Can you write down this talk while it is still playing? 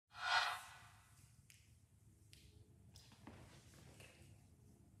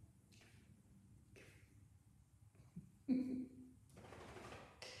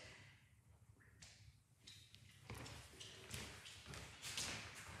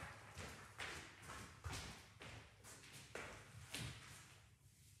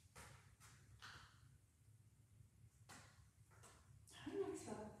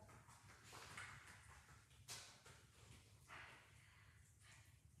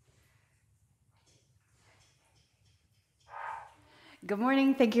Good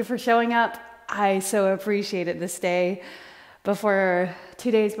morning. Thank you for showing up. I so appreciate it this day before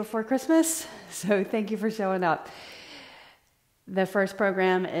 2 days before Christmas. So thank you for showing up. The first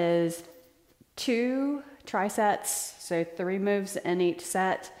program is 2 trisets, so 3 moves in each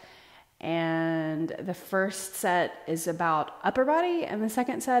set. And the first set is about upper body, and the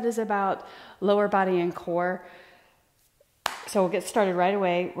second set is about lower body and core. So we'll get started right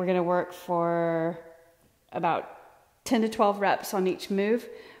away. We're going to work for about 10 to 12 reps on each move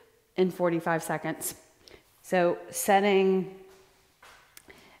in 45 seconds. So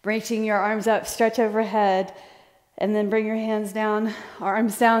reaching your arms up, stretch overhead, and then bring your hands down,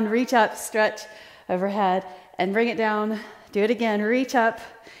 arms down, reach up, stretch overhead, and bring it down. Do it again, reach up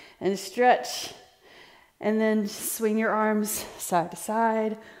and stretch, and then swing your arms side to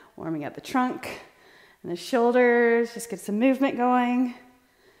side, warming up the trunk and the shoulders. Just get some movement going.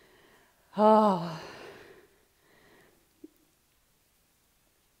 Oh.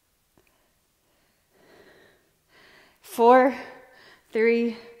 4,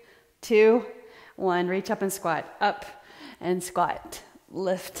 3, 2, 1. Reach up and squat. Up and squat.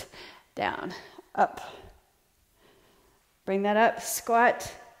 Lift down. Up. Bring that up.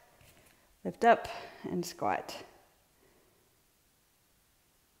 Squat. Lift up and squat.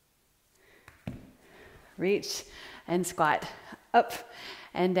 Reach and squat. Up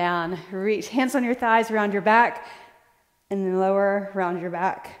and down. Reach. Hands on your thighs around your back. And then lower around your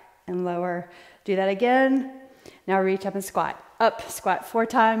back and lower. Do that again. Now reach up and squat. Up, squat 4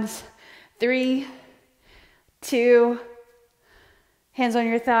 times. 3, 2, hands on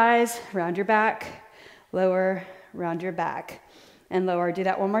your thighs, round your back, lower, round your back, and lower. Do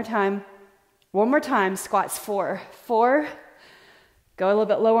that one more time. One more time, squats 4. 4, go a little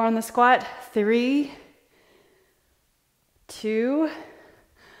bit lower on the squat. 3, 2,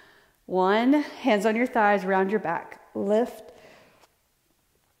 1, hands on your thighs, round your back, lift.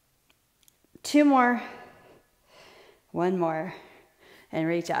 2 more. 1 more, and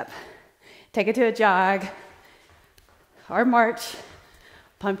reach up. Take it to a jog or march.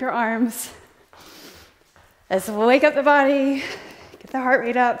 Pump your arms. Let's wake up the body, get the heart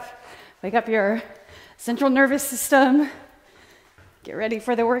rate up, wake up your central nervous system. Get ready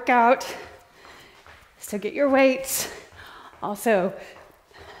for the workout. So get your weights. Also,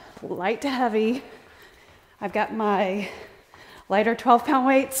 light to heavy. I've got my lighter 12-pound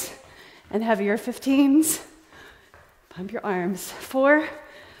weights and heavier 15s. Pump your arms. 4,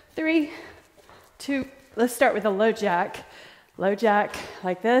 3, 2. Let's start with a low jack. Low jack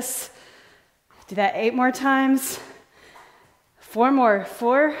like this. Do that 8 more times. 4 more.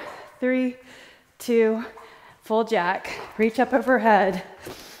 4, 3, 2. Full jack. Reach up overhead.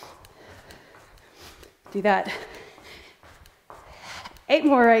 Do that 8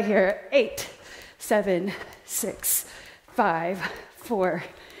 more right here. 8, 7, 6, 5, 4,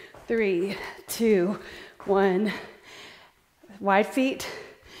 3, 2, 1. Wide feet,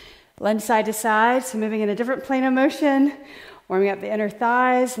 lunge side to side, so moving in a different plane of motion, warming up the inner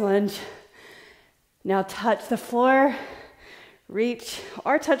thighs, lunge. Now touch the floor, reach,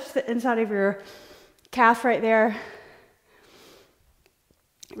 or touch the inside of your calf right there.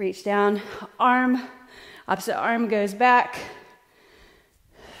 Reach down, arm, opposite arm goes back.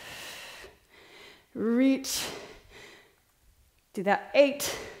 Reach, do that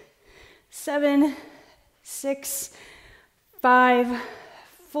 8, 7, 6, 5,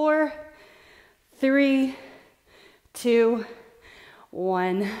 4, 3, 2,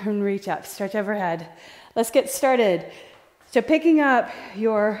 1, and reach up, stretch overhead. Let's get started. So picking up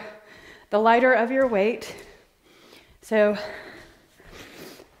the lighter of your weight. So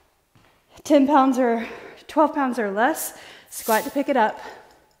 10 pounds or 12 pounds or less, squat to pick it up.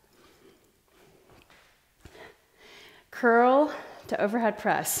 Curl to overhead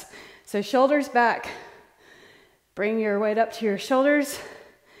press. So shoulders back. Bring your weight up to your shoulders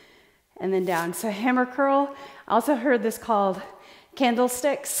and then down. So hammer curl. I also heard this called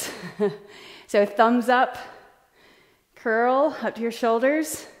candlesticks. So thumbs up, curl up to your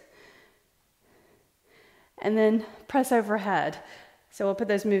shoulders, and then press overhead. So we'll put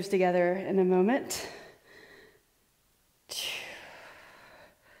those moves together in a moment. 2,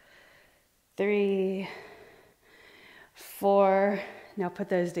 3, 4. Now put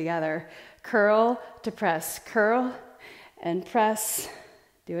those together. Curl to press. Curl and press.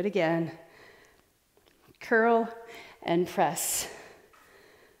 Do it again. Curl and press.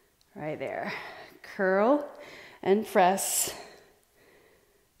 Right there. Curl and press.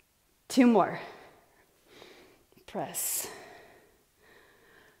 2 more. Press.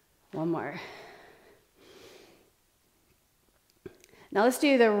 1 more. Now let's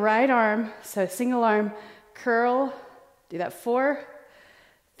do the right arm. So single arm curl. Do that 4,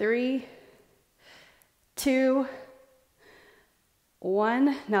 3, 2,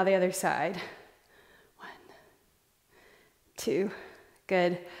 1. Now the other side. 1, 2,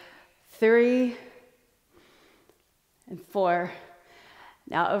 good. 3 and 4.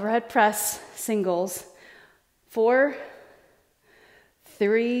 Now overhead press, singles. 4,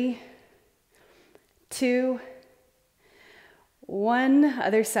 3, 2, 1.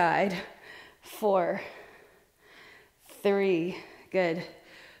 Other side. 4, 3, good.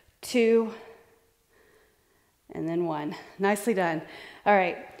 2, and then 1. Nicely done. All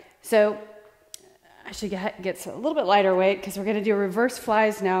right, so I should get a little bit lighter weight because we're going to do reverse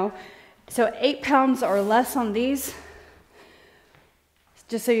flies now. So 8 pounds or less on these,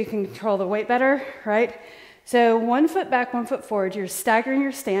 just so you can control the weight better, right? So 1 foot back, 1 foot forward. You're staggering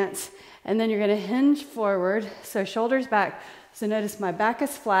your stance, and then you're going to hinge forward. So shoulders back. So notice my back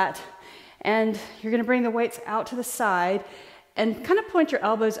is flat, and you're going to bring the weights out to the side and kind of point your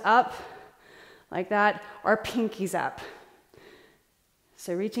elbows up like that, or pinkies up.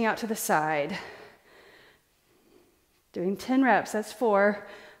 So reaching out to the side. Doing 10 reps, that's 4,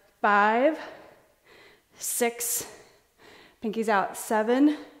 5, 6, pinkies out,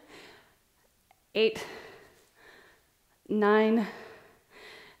 7, 8, 9,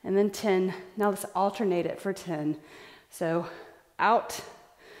 and then 10. Now let's alternate it for 10. So out,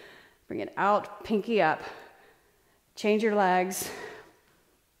 bring it out, pinky up. Change your legs.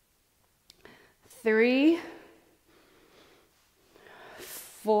 3,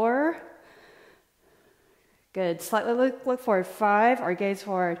 4, good. Slightly look forward. 5, or gaze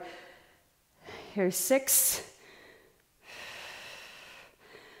forward. Here's 6,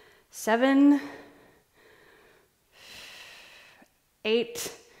 7,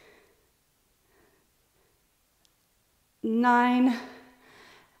 8, 9,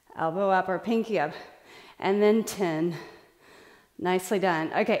 elbow up or pinky up, and then 10. Nicely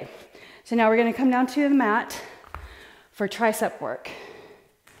done. Okay, so now we're going to come down to the mat for tricep work.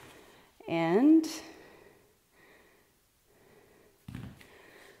 And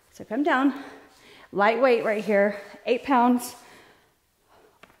so come down, lightweight right here, 8 pounds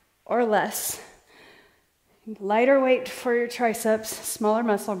or less. Lighter weight for your triceps, smaller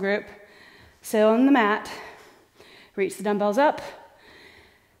muscle group. So on the mat, reach the dumbbells up,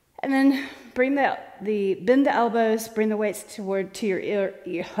 and then bring bend the elbows, bring the weights toward to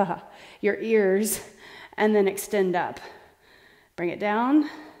your ears, and then extend up. Bring it down,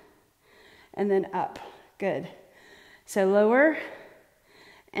 and then up. Good. So lower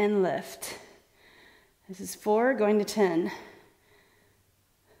and lift. This is 4, going to 10.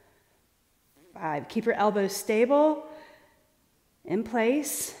 5. Keep your elbows stable, in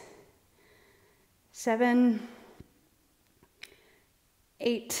place. 7,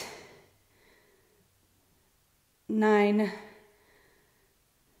 8, 9,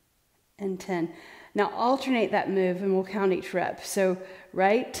 and 10. Now alternate that move and we'll count each rep. So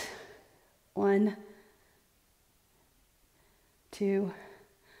right, 1, 2,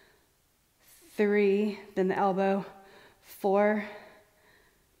 3, then the elbow, 4,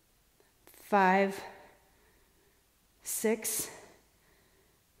 5, 6,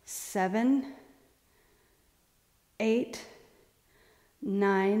 7, 8,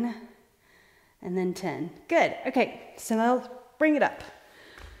 9, and then 10. Good. Okay, so now bring it up.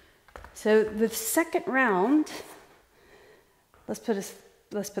 So the second round, let's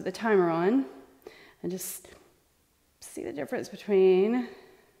put the timer on and just see the difference between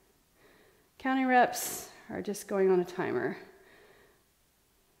counting reps or just going on a timer.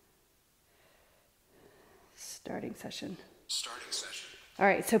 Starting session. All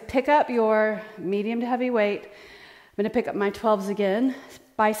right, so pick up your medium to heavy weight. I'm going to pick up my 12s again,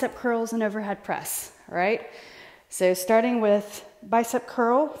 bicep curls and overhead press, all right? So starting with bicep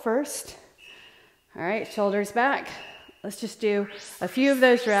curl first. All right, shoulders back. Let's just do a few of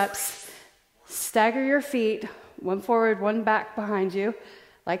those reps. Stagger your feet, one forward, one back behind you,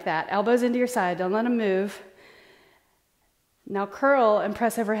 like that. Elbows into your side, don't let them move. Now curl and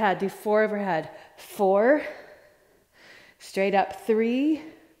press overhead, do 4 overhead. 4, straight up 3,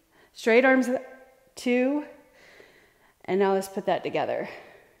 straight arms 2, and now let's put that together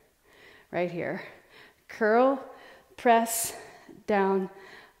right here. Curl, press, down,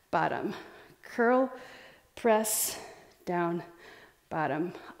 bottom. Curl, press, down,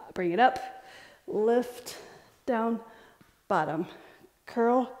 bottom. Bring it up, lift, down, bottom.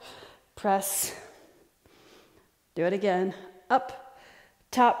 Curl, press, do it again. Up,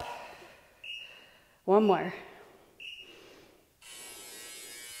 top, one more.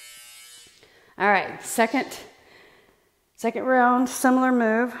 All right, second round, similar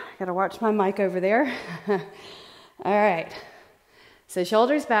move. Gotta watch my mic over there. All right, So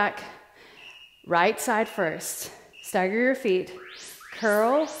shoulders back, right side first. Stagger your feet,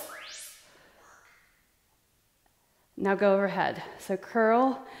 curl. Now go overhead. So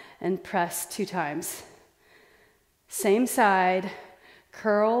curl and press 2 times. Same side,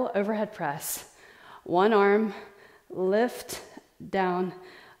 curl, overhead press. One arm, lift, down,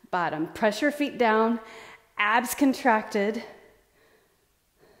 bottom. Press your feet down, abs contracted.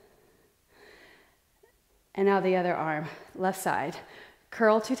 And now the other arm, left side.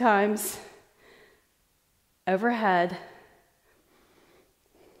 Curl 2 times, overhead.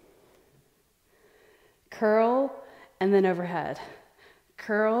 Curl, and then overhead.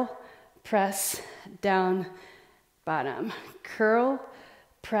 Curl, press, down, bottom. Curl,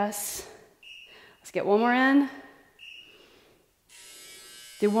 press. Let's get one more in.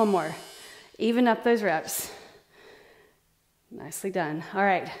 Do one more. Even up those reps. Nicely done. All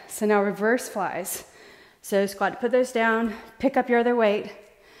right, so now reverse flies. So squat, put those down, pick up your other weight.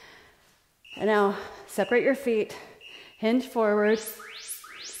 And now separate your feet, hinge forward,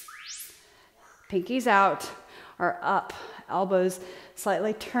 pinkies out or up, elbows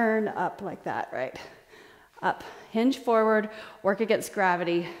slightly turn up like that, right? Up, hinge forward, work against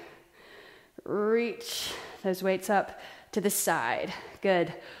gravity. Reach those weights up to the side.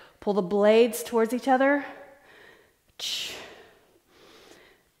 Good. Pull the blades towards each other.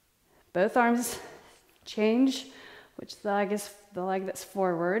 Both arms change, which leg is the leg that's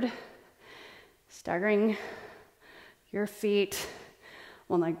forward. Staggering your feet,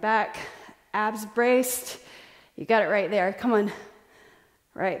 one leg back, abs braced. You got it right there. Come on,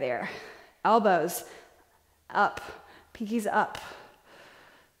 right there. Elbows up, pinkies up.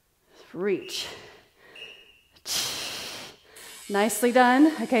 Reach. Nicely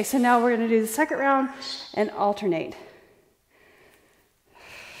done. Okay, so now we're going to do the second round and alternate.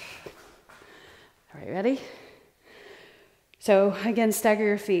 All right, ready? So again, stagger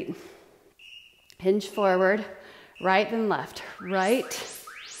your feet. Hinge forward, right then left. Right,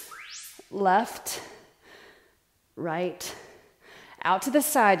 left, right. Out to the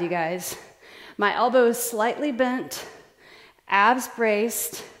side, you guys. My elbow is slightly bent, abs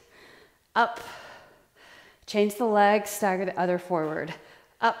braced, up. Change the leg, stagger the other forward.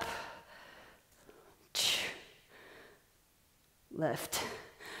 Up, lift.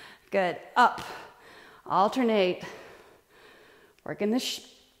 Good, up. Alternate. Work in the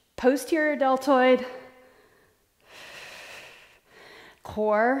posterior deltoid.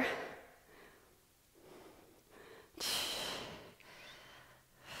 Core.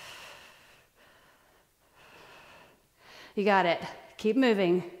 You got it. Keep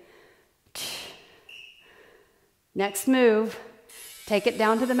moving. Next move, take it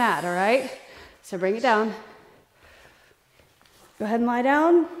down to the mat, all right? So bring it down. Go ahead and lie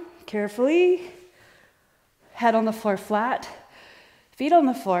down carefully. Head on the floor flat, feet on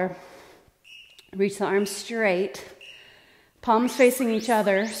the floor. Reach the arms straight. Palms facing each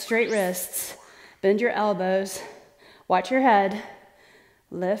other, straight wrists. Bend your elbows. Watch your head.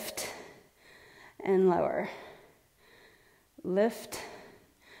 Lift and lower. Lift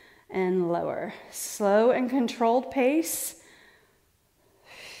and lower. Slow and controlled pace.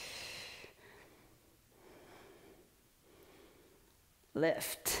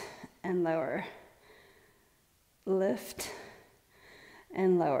 Lift and lower. Lift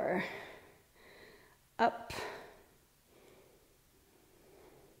and lower. Up.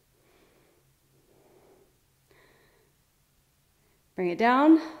 Bring it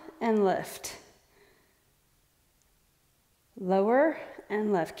down and lift. Lower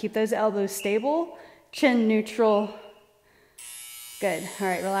and lift. Keep those elbows stable, chin neutral. Good. All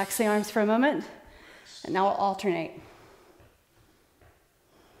right, relax the arms for a moment. And now we'll alternate.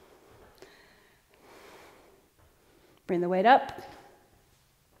 Bring the weight up.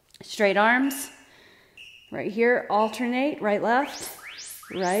 Straight arms. Right here, alternate. Right, left.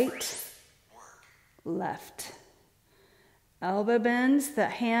 Right, left. Elbow bends. The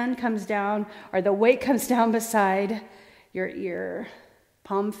hand comes down, or the weight comes down beside your ear.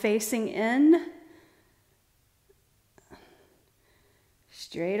 Palm facing in.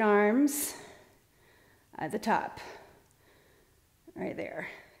 Straight arms at the top. Right there.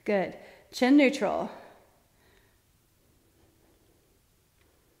 Good. Chin neutral.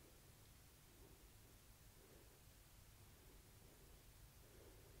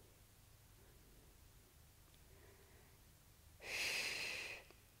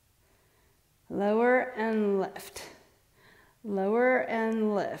 Lower and lift. Lower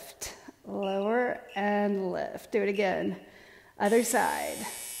and lift. Lower and lift. Do it again. Other side.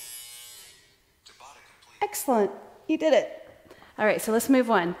 Excellent. You did it. All right, so let's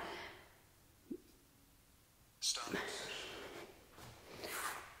move on.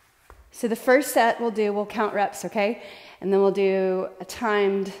 So the first set we'll count reps, okay? And then we'll do a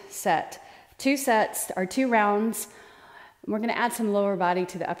timed set. 2 sets or 2 rounds. We're gonna add some lower body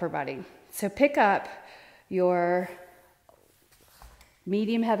to the upper body. So pick up your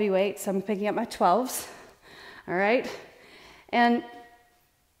medium heavy weight. So I'm picking up my 12s, all right? And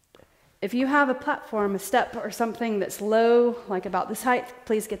if you have a platform, a step or something that's low, like about this height,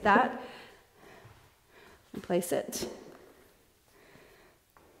 please get that and place it.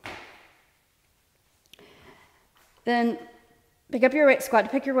 Then pick up your weight, squat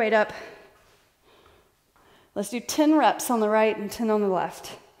to pick your weight up. Let's do 10 reps on the right and 10 on the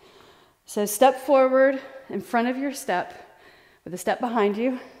left. So step forward in front of your step with a step behind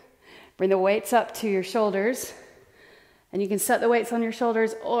you. Bring the weights up to your shoulders. And you can set the weights on your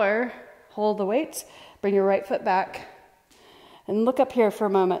shoulders or hold the weights. Bring your right foot back. And look up here for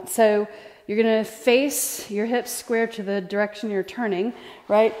a moment. So you're going to face your hips square to the direction you're turning,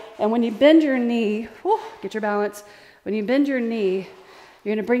 right? And when you bend your knee, get your balance. When you bend your knee,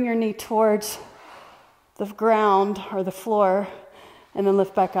 you're going to bring your knee towards the ground or the floor and then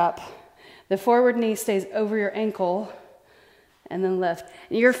lift back up. The forward knee stays over your ankle and then lift.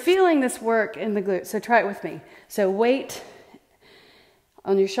 And you're feeling this work in the glutes, so try it with me. So weight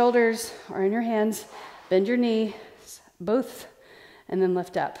on your shoulders or in your hands, bend your knee, both, and then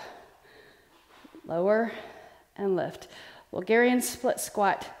lift up. Lower and lift. Bulgarian split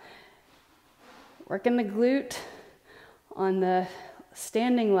squat. Working the glute on the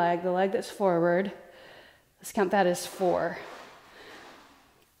standing leg, the leg that's forward. Let's count that as 4,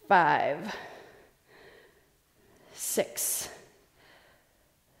 5, 6,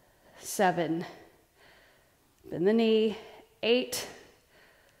 7. Bend the knee. 8.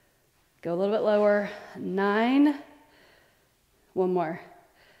 Go a little bit lower. 9. One more.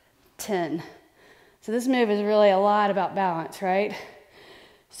 10. So this move is really a lot about balance, right?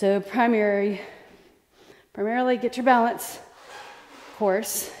 So primarily get your balance. Of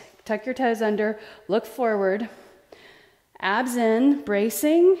course, tuck your toes under, look forward. Abs in,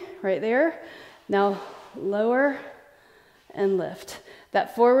 bracing right there. Now lower and lift.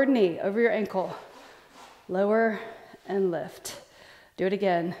 That forward knee over your ankle. Lower and lift. Do it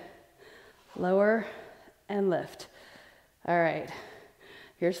again. Lower and lift. All right.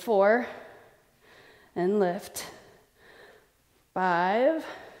 Here's 4. And lift. 5,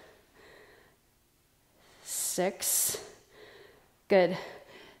 6, good.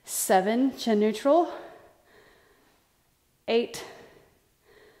 7, chin neutral. 8,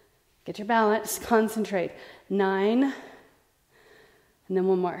 get your balance, concentrate. 9, and then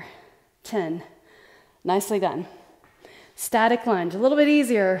one more. 10, nicely done. Static lunge, a little bit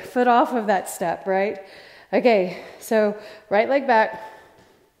easier, foot off of that step, right? Okay, so right leg back.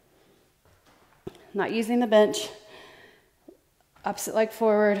 Not using the bench. Opposite leg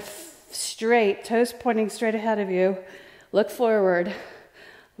forward, straight, toes pointing straight ahead of you. Look forward,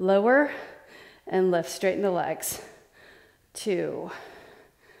 lower, and lift. Straighten the legs. 2,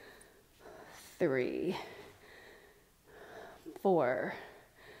 3, 4,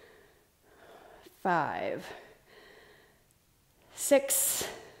 5, 6,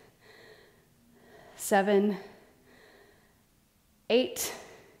 7, 8,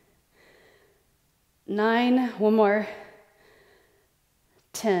 9, one more,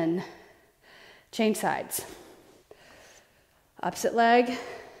 10. Change sides. Opposite leg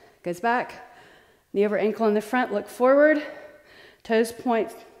goes back, knee over ankle in the front, look forward, toes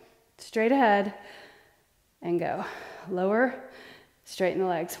point straight ahead, and go. Lower, straighten the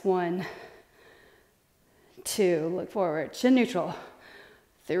legs. 1, 2, look forward, chin neutral.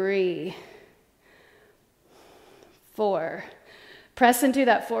 3, 4. Press into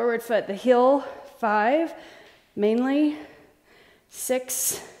that forward foot, the heel. 5, mainly.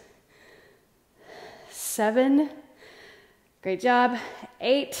 6, 7, great job.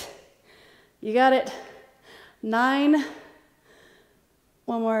 8, you got it. 9,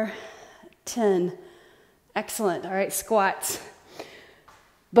 one more. 10, excellent. All right, squats.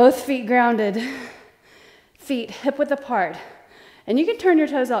 Both feet grounded. Feet hip width apart. And you can turn your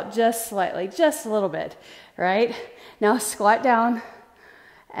toes out just slightly, just a little bit, right? Now squat down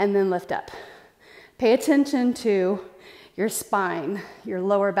and then lift up. Pay attention to your spine, your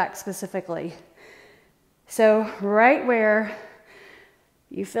lower back specifically. So right where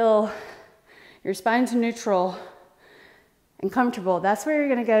you feel your spine's neutral and comfortable, that's where you're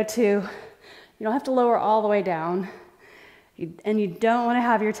gonna go to. You don't have to lower all the way down. And you don't wanna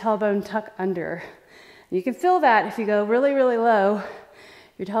have your tailbone tuck under. You can feel that if you go really, really low,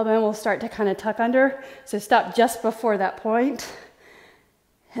 your tailbone will start to kind of tuck under. So stop just before that point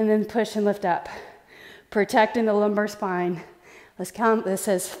and then push and lift up. Protecting the lumbar spine. Let's count this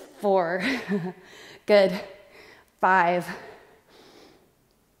as 4. Good. 5,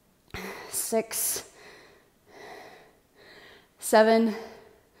 6, 7.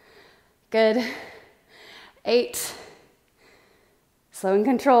 Good. 8. Slow and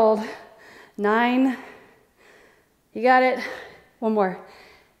controlled. 9. You got it. One more.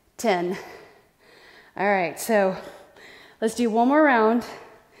 10. All right, so let's do one more round.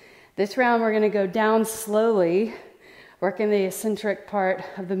 This round we're going to go down slowly, working the eccentric part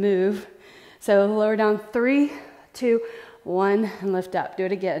of the move. So lower down, 3, 2, 1, and lift up. Do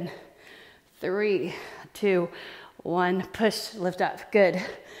it again. 3, 2, 1, push, lift up. Good.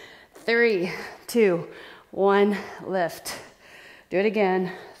 3, 2, 1, lift. Do it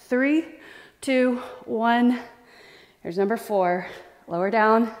again. 3, 2, 1. Here's number 4. Lower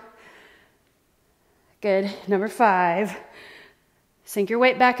down. Good. Number 5. Sink your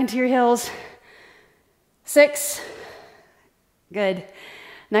weight back into your heels. 6. Good.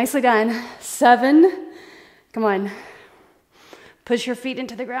 Nicely done. 7. Come on. Push your feet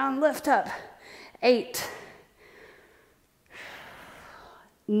into the ground. Lift up. 8.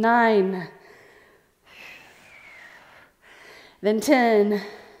 9. Then 10.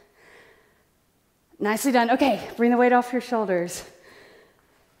 Nicely done. Okay, bring the weight off your shoulders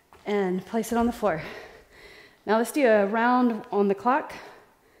and place it on the floor. Now let's do a round on the clock,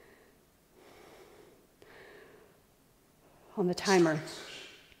 on the timer.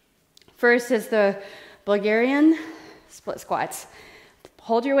 First is the Bulgarian split squats.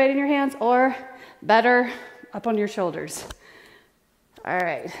 Hold your weight in your hands, or better, up on your shoulders. All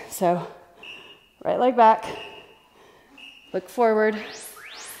right, so right leg back, look forward.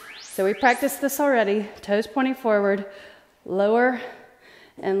 So we practiced this already, toes pointing forward, lower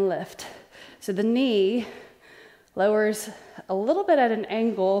and lift. So the knee lowers a little bit at an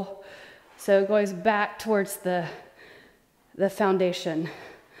angle, so it goes back towards the foundation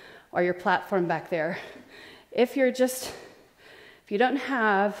or your platform back there. If you don't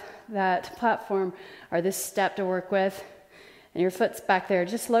have that platform or this step to work with, and your foot's back there,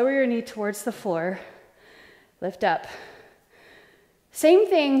 just lower your knee towards the floor, lift up. Same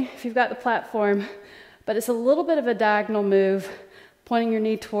thing if you've got the platform, but it's a little bit of a diagonal move, pointing your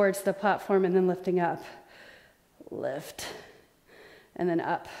knee towards the platform and then lifting up. Lift, and then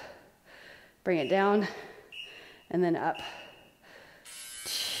up. Bring it down, and then up.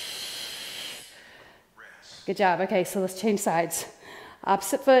 Good job. Okay, so let's change sides.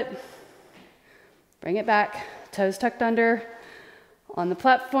 Opposite foot, bring it back, toes tucked under, on the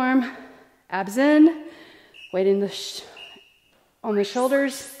platform, abs in, weight in on the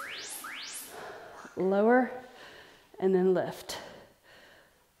shoulders, lower, and then lift.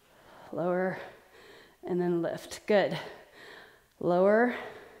 Lower, and then lift. Good. Lower,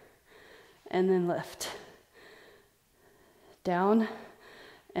 and then lift. Down,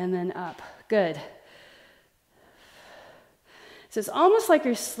 and then up. Good. So it's almost like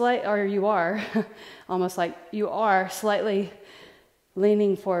almost like you are slightly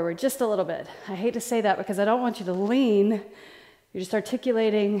leaning forward, just a little bit. I hate to say that because I don't want you to lean. You're just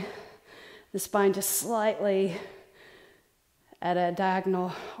articulating the spine just slightly at a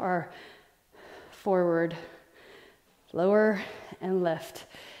diagonal or forward. Lower and lift.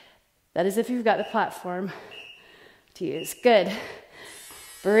 That is if you've got the platform to use. Good.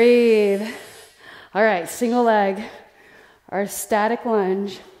 Breathe. All right, single leg. Our static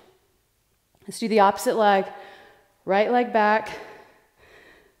lunge. Let's do the opposite leg. Right leg back.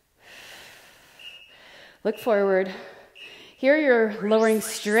 Look forward. Here you're lowering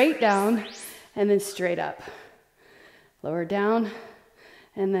straight down and then straight up. Lower down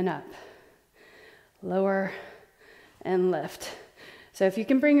and then up. Lower and lift. So if you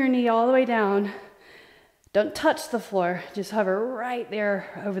can bring your knee all the way down, don't touch the floor. Just hover right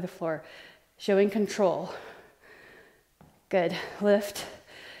there over the floor, showing control. Good. Lift.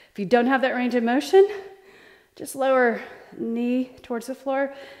 If you don't have that range of motion, just lower knee towards the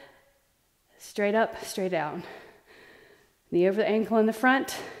floor. Straight up, straight down. Knee over the ankle in the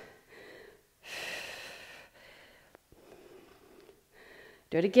front.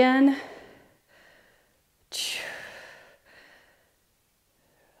 Do it again.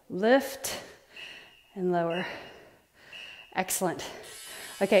 Lift and lower. Excellent.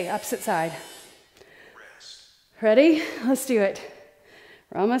 Okay, opposite side. Ready? Let's do it.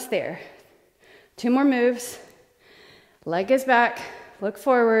 We're almost there. 2 more moves. Leg is back. Look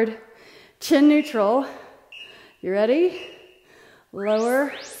forward. Chin neutral. You ready?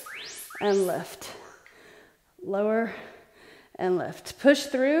 Lower and lift. Lower and lift. Push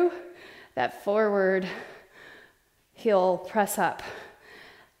through that forward heel press up.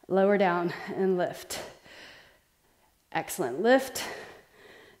 Lower down and lift. Excellent. Lift.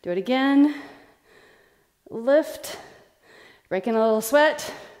 Do it again. Lift. Breaking a little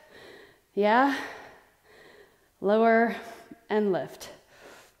sweat. Yeah. Lower and lift.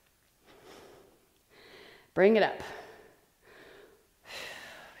 Bring it up.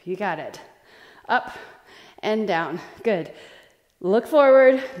 You got it. Up and down. Good. Look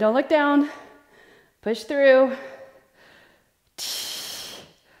forward. Don't look down. Push through.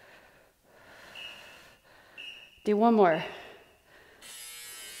 Do one more.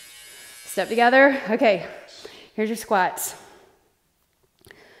 Step together. Okay. Here's your squats.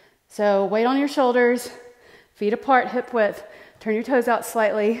 So weight on your shoulders, feet apart, hip width. Turn your toes out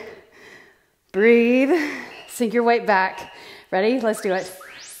slightly. Breathe. Sink your weight back. Ready? Let's do it.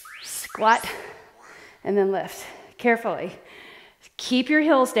 Squat and then lift. Carefully. Keep your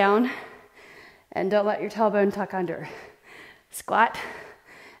heels down and don't let your tailbone tuck under. Squat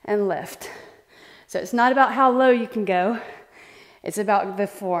and lift. So it's not about how low you can go. It's about the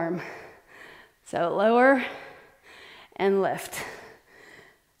form. So lower and lift.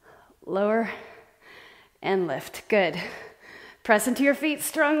 Lower and lift. Good. Press into your feet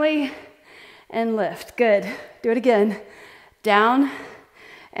strongly and lift. Good. Do it again. Down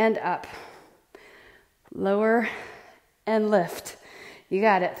and up. Lower and lift. You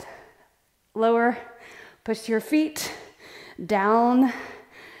got it. Lower, push to your feet, down,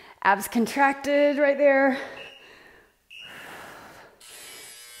 abs contracted right there.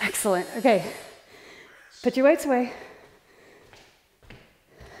 Excellent. Okay, put your weights away.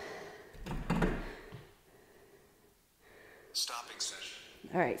 Stopping session.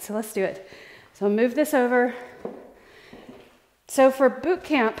 All right, so let's do it. So I'll move this over. So for boot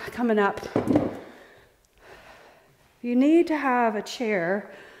camp coming up, you need to have a chair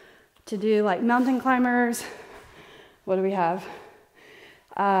to do like mountain climbers. What do we have?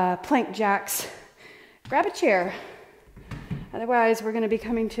 Plank jacks. Grab a chair. Otherwise, we're going to be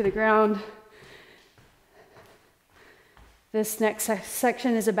coming to the ground. This next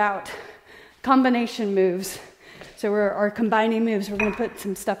section is about combination moves. So our combining moves, we're going to put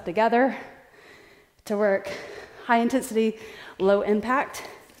some stuff together to work high intensity, low impact.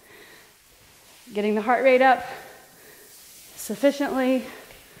 Getting the heart rate up sufficiently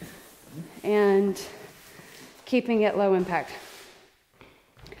and keeping it low impact.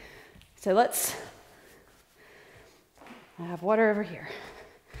 So I have water over here.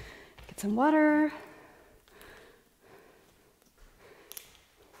 Get some water.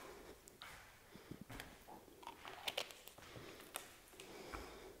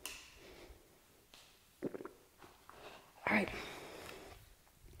 All right.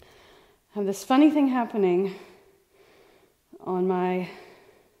 I have this funny thing happening on my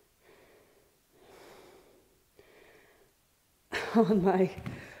Spotify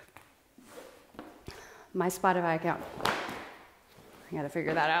account. I gotta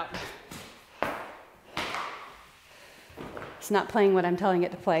figure that out. It's not playing what I'm telling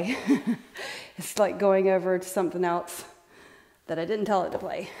it to play. It's like going over to something else that I didn't tell it to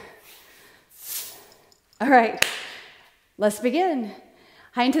play. All right, let's begin.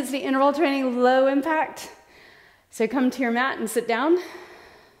 High intensity interval training, low impact. So come to your mat and sit down.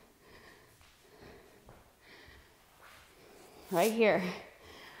 Right here.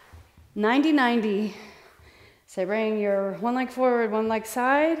 90-90. So bring your one leg forward, one leg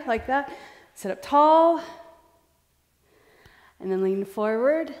side, like that. Sit up tall. And then lean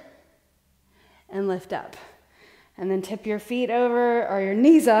forward and lift up. And then tip your feet over, or your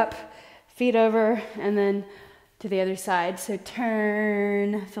knees up, feet over, and then to the other side. So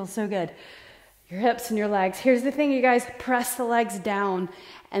turn, feels so good. Your hips and your legs. Here's the thing, you guys, press the legs down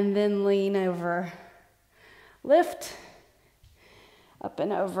and then lean over. Lift, up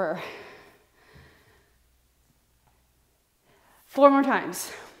and over. 4 more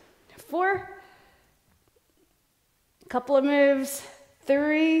times. 4, couple of moves.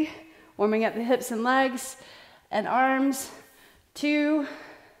 3, warming up the hips and legs and arms. 2,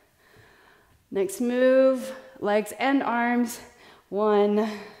 next move, legs and arms. 1.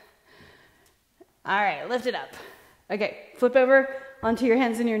 All right, lift it up. Okay, flip over onto your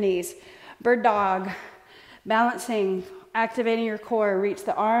hands and your knees. Bird dog, balancing, activating your core. Reach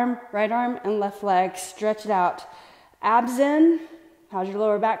the arm, right arm and left leg, stretch it out. Abs in. How's your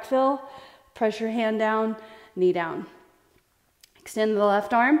lower back feel? Press your hand down, knee down. Extend the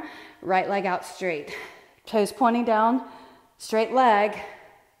left arm, right leg out straight. Toes pointing down, straight leg.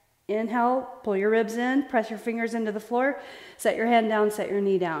 Inhale, pull your ribs in, press your fingers into the floor, set your hand down, set your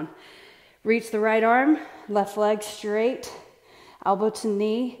knee down. Reach the right arm, left leg straight, elbow to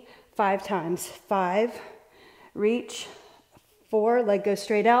knee, 5 times. 5, reach, 4, leg goes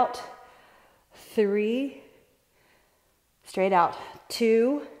straight out, 3, Straight out.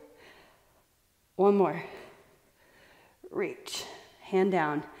 2. One more. Reach. Hand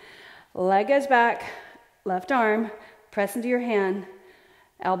down. Leg goes back. Left arm. Press into your hand.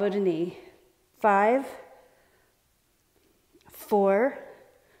 Elbow to knee. 5. 4.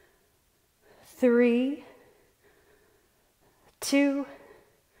 3. 2.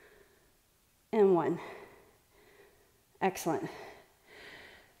 And 1. Excellent.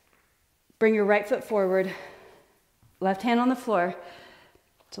 Bring your right foot forward. Left hand on the floor.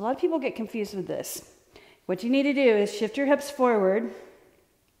 So a lot of people get confused with this. What you need to do is shift your hips forward.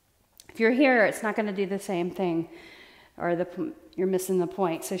 If you're here, it's not going to do the same thing, or you're missing the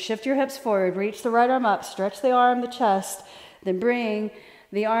point. So shift your hips forward, reach the right arm up, stretch the arm, the chest, then bring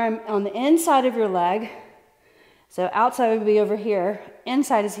the arm on the inside of your leg. So outside would be over here,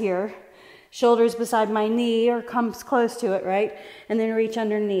 inside is here. Shoulders beside my knee or comes close to it, right? And then reach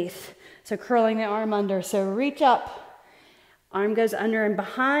underneath. So curling the arm under. So reach up, arm goes under and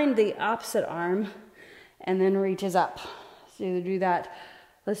behind the opposite arm, and then reaches up. So do that.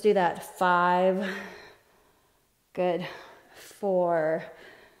 Let's do that. 5. Good. 4.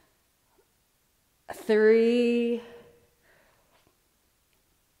 3.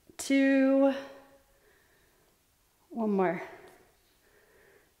 2. One more.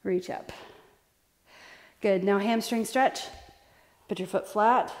 Reach up. Good. Now hamstring stretch. Put your foot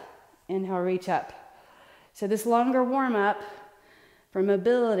flat. Inhale, reach up. So this longer warm up for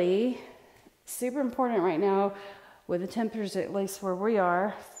mobility, super important right now with the temperatures, at least where we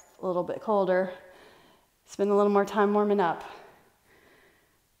are, a little bit colder. Spend a little more time warming up.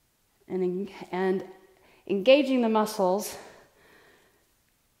 And engaging the muscles.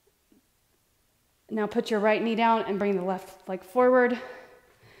 Now put your right knee down and bring the left leg forward.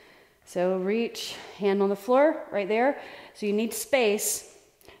 So reach, hand on the floor, right there. So you need space.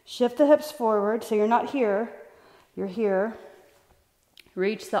 Shift the hips forward, so you're not here, you're here.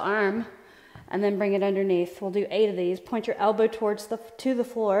 Reach the arm, and then bring it underneath. We'll do 8 of these. Point your elbow to the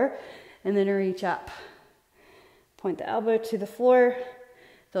floor, and then reach up. Point the elbow to the floor.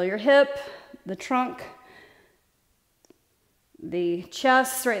 Feel your hip, the trunk, the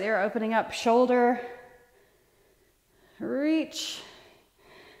chest right there, opening up, shoulder. Reach,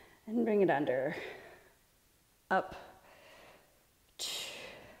 and bring it under. Up.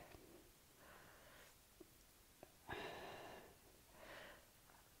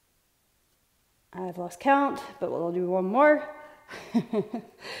 I've lost count, but we'll do one more.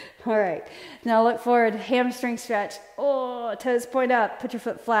 All right, now look forward, hamstring stretch. Oh, toes point up, put your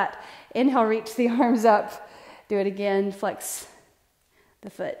foot flat. Inhale, reach the arms up. Do it again, flex the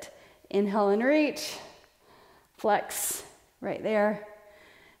foot. Inhale and reach, flex right there,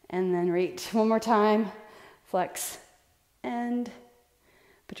 and then reach. One more time, flex, and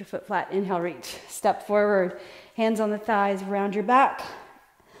put your foot flat. Inhale, reach, step forward. Hands on the thighs, round your back.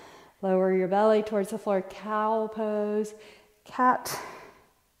 Lower your belly towards the floor, cow pose, cat,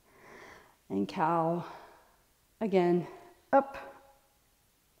 and cow. Again, up,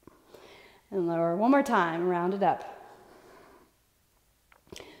 and lower. One more time, round it up.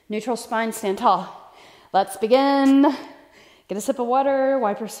 Neutral spine, stand tall. Let's begin. Get a sip of water,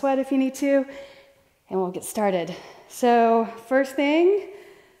 wipe your sweat if you need to, and we'll get started. So first thing,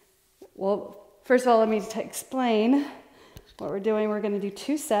 first of all, let me explain what we're doing. We're going to do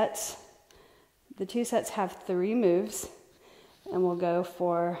 2 sets. The 2 sets have 3 moves, and we'll go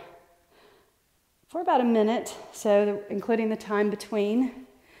for about a minute, so including the time between,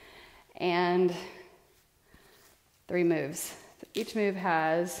 and 3 moves. Each move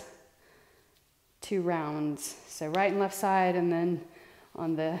has 2 rounds, so right and left side, and then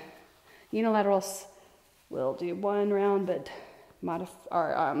on the unilaterals, we'll do 1 round, but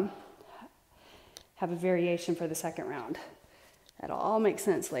have a variation for the second round. That'll all make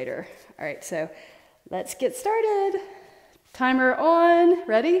sense later. All right, so let's get started. Timer on.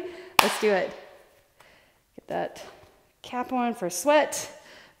 Ready? Let's do it. Get that cap on for sweat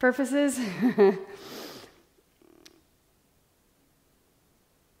purposes.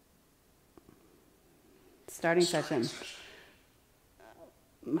 Starting session.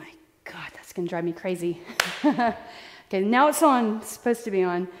 Oh my God, that's gonna drive me crazy. Okay, now it's on. It's supposed to be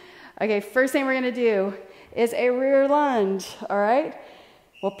on. Okay, first thing we're gonna do is a rear lunge, all right?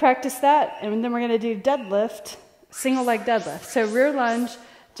 We'll practice that, and then we're gonna do deadlift, single leg deadlift. So rear lunge,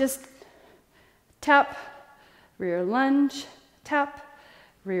 just tap, rear lunge, tap,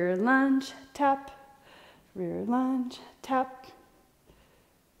 rear lunge, tap, rear lunge, tap.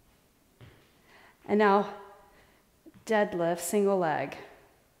 And now deadlift, single leg.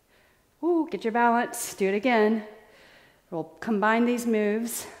 Ooh, get your balance, do it again. We'll combine these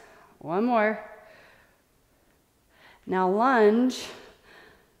moves. One more. Now lunge,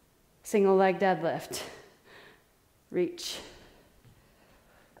 single leg deadlift. Reach.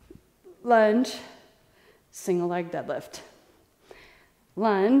 Lunge, single leg deadlift.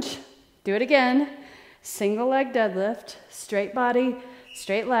 Lunge, do it again. Single leg deadlift, straight body,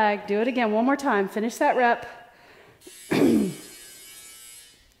 straight leg. Do it again one more time. Finish that rep. All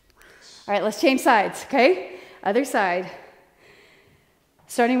right, let's change sides, okay? Other side.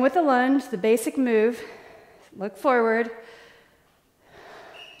 Starting with the lunge, the basic move. Look forward.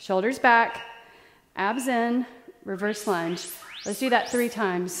 Shoulders back, abs in, reverse lunge. Let's do that 3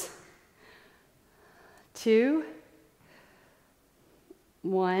 times. 2,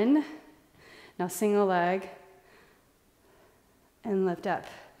 1. Now single leg and lift up.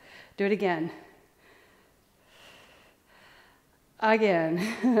 Do it again.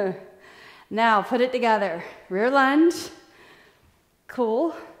 Again. Now put it together. Rear lunge,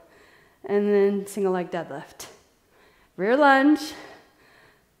 cool, and then single leg deadlift. Rear lunge,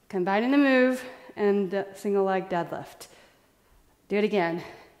 combining the move, and single leg deadlift. Do it again.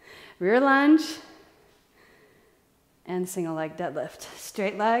 Rear lunge and single leg deadlift.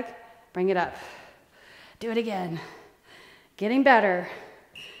 Straight leg, bring it up. Do it again. Getting better,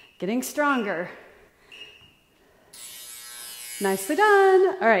 getting stronger. Nicely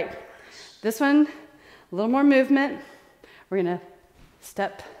done. All right, this one, a little more movement. We're gonna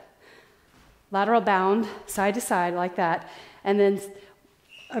step lateral bound, side to side like that, and then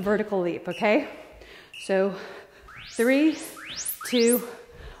a vertical leap, okay? So 3, 2,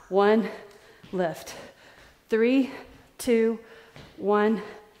 1, lift. 3, 2, 1,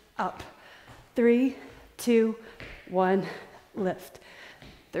 up. 3, 2, 1, lift.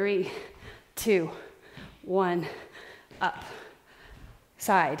 3, 2, 1, up.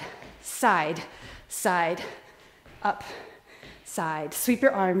 Side, side, side, up, side. Sweep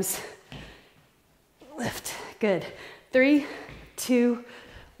your arms. Lift. Good. 3, 2,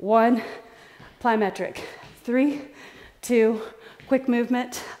 1. Plyometric. 3, 2. Quick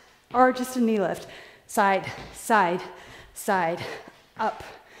movement or just a knee lift. Side, side, side, up.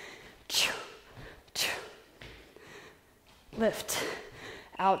 Lift.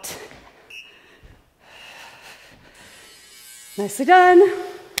 Out. Nicely done.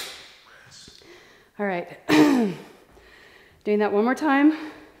 All right. Doing that one more time.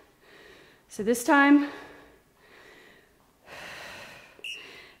 So this time,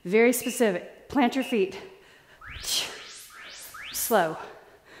 very specific. Plant your feet. Slow,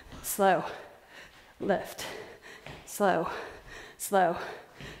 slow, lift. Slow, slow,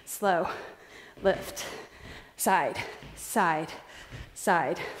 slow, lift. Side, side,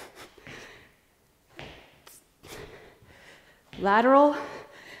 side. Lateral,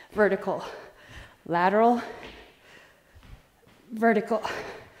 vertical, lateral, vertical,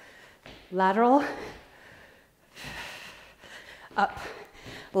 lateral, up,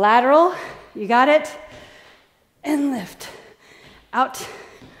 lateral, you got it, and lift, out,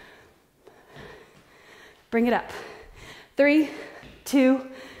 bring it up, 3, 2,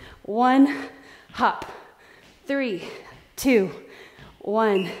 1, hop, 3, 2,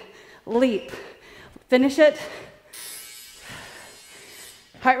 1, leap, finish it.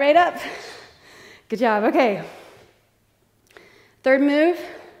 Heart rate up. Good job. Okay. Third move,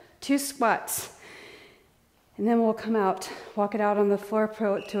 2 squats. And then we'll come out, walk it out on the floor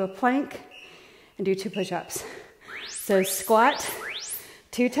to a plank and do 2 push-ups. So squat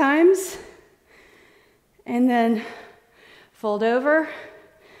 2 times and then fold over,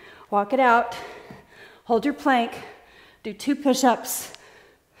 walk it out, hold your plank, do 2 push-ups,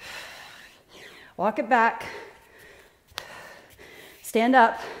 walk it back, stand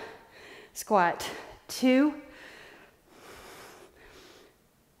up, squat, 2,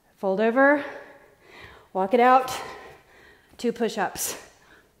 fold over, walk it out, 2 push-ups,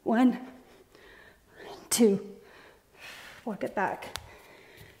 1, 2, walk it back,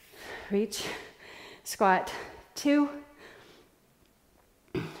 reach, squat, 2,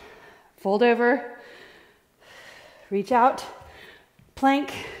 fold over, reach out,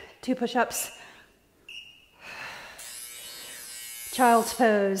 plank, 2 push-ups, child's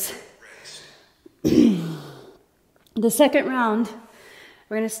pose. The second round,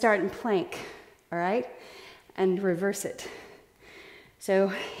 we're going to start in plank, all right? And reverse it. So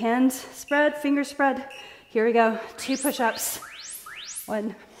hands spread, fingers spread. Here we go. 2 push-ups.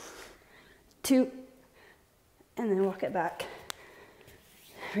 1, 2, and then walk it back.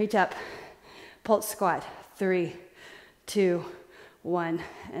 Reach up. Pulse squat. 3, 2, 1,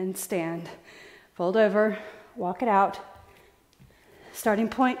 and stand. Fold over, walk it out. Starting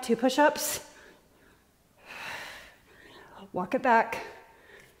point, 2 push-ups. Walk it back.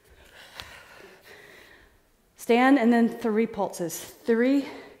 Stand and then 3 pulses. 3,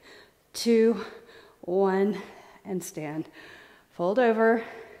 2, 1, and stand. Fold over,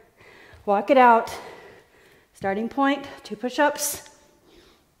 walk it out. Starting point, 2 push-ups.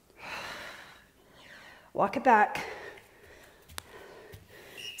 Walk it back.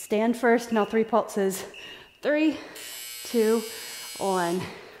 Stand first, now 3 pulses. 3, 2, 1.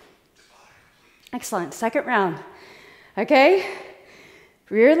 Excellent, second round. Okay,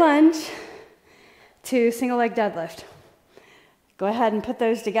 rear lunge to single leg deadlift. Go ahead and put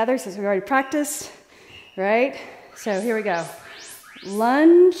those together since we already practiced, right? So here we go.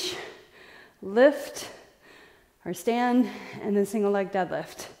 Lunge, lift, or stand, and then single leg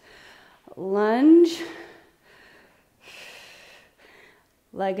deadlift. Lunge,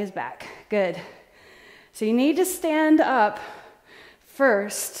 leg is back, good. So you need to stand up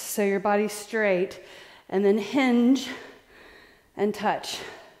first so your body's straight, and then hinge and touch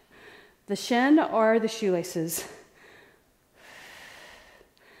the shin or the shoelaces.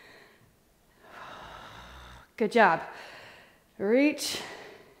 Good job. Reach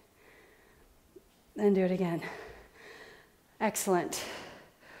and do it again. Excellent.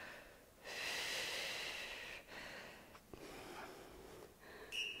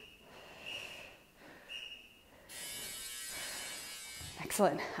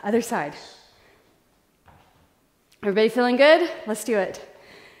 Excellent. Other side. Everybody feeling good? Let's do it.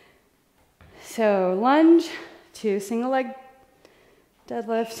 So lunge to single leg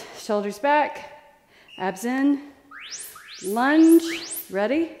deadlift, shoulders back, abs in, lunge,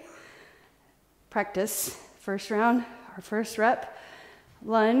 ready? Practice, first round, our first rep,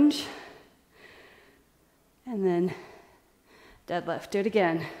 lunge, and then deadlift. Do it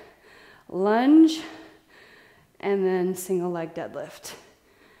again. Lunge, and then single leg deadlift.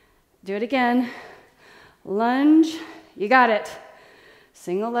 Do it again. Lunge, you got it.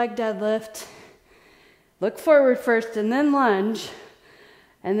 Single leg deadlift. Look forward first and then lunge,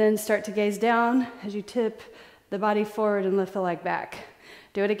 and then start to gaze down as you tip the body forward and lift the leg back.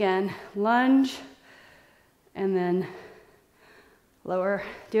 Do it again. Lunge, and then lower.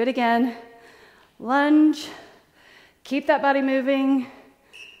 Do it again. Lunge. Keep that body moving.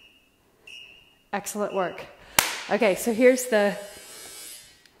 Excellent work. Okay, so here's the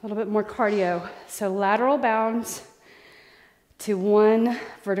little bit more cardio. So lateral bounds to 1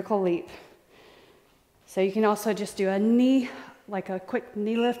 vertical leap. So you can also just do a knee, like a quick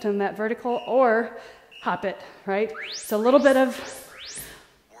knee lift on that vertical, or hop it, right? So a little bit of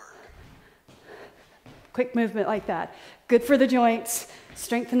quick movement like that. Good for the joints,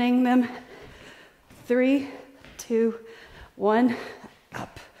 strengthening them. 3, 2, 1,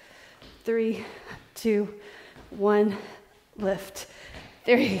 up. 3, 2, 1, lift.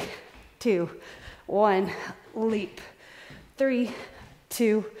 3, 2, 1, leap. 3,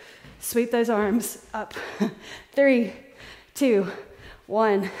 2, sweep those arms up. 3, 2,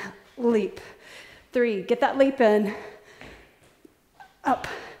 1, leap. 3, get that leap in. Up.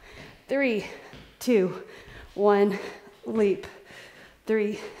 3, 2, 1, leap.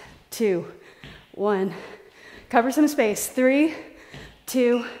 3, 2, 1. Cover some space. 3,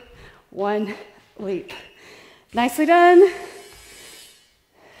 2, 1, leap. Nicely done.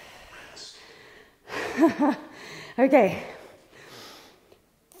 Okay.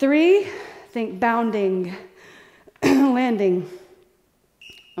 3, think bounding, landing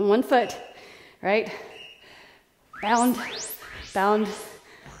on 1 foot, right? Bound, bound,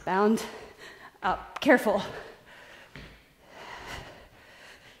 bound, up. Careful.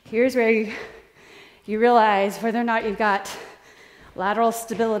 Here's where you realize whether or not you've got lateral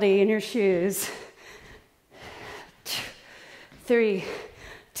stability in your shoes. 3,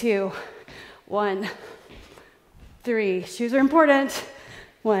 2, 1, 3. Shoes are important.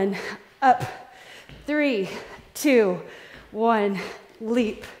 1, up. 3, 2, 1,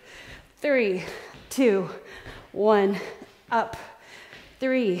 leap. 3, 2, 1, up.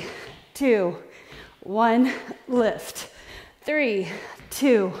 3, 2, 1, lift. 3,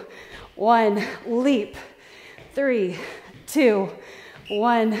 2, 1, leap. 3, 2,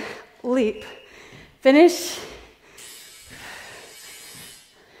 1, leap. Finish.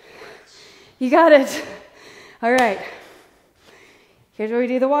 You got it. All right. Here's where we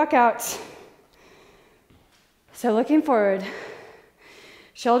do the walkouts. So looking forward,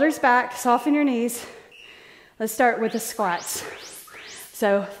 shoulders back, soften your knees. Let's start with the squats.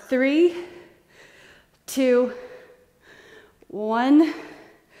 So 3, 2, 1,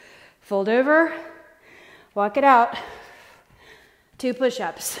 fold over, walk it out, 2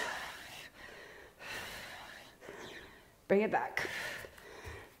 push-ups. Bring it back.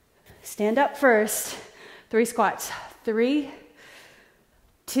 Stand up first, 3 squats. 3,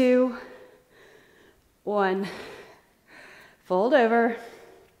 2, 1. Fold over,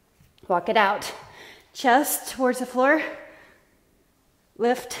 walk it out. Chest towards the floor,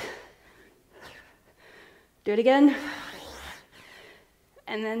 lift, do it again,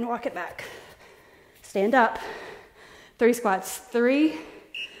 and then walk it back. Stand up, 3 squats, 3,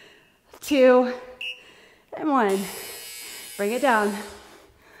 2, and 1. Bring it down.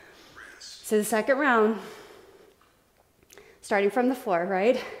 So the second round, starting from the floor,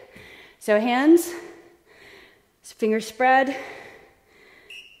 right? So hands, fingers spread,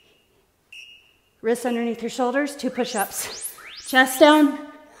 wrists underneath your shoulders, 2 push-ups. Chest down,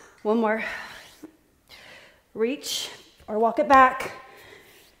 1 more. Reach or walk it back.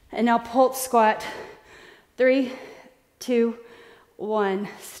 And now pulse squat. 3, 2, 1.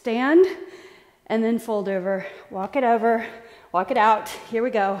 Stand and then fold over. Walk it over, walk it out. Here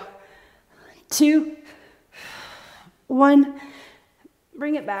we go. 2, 1.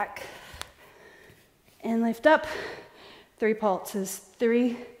 Bring it back. And lift up. 3 pulses.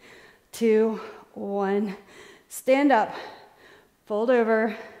 3, 2, 1. Stand up. Fold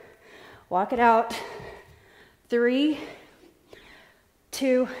over. Walk it out. 3,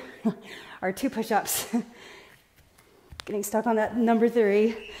 2, or 2 push-ups. Getting stuck on that number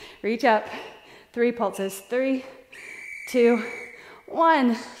 3. Reach up. 3 pulses. 3, 2,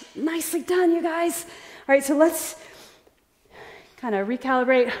 1. Nicely done, you guys. All right, so let's kind of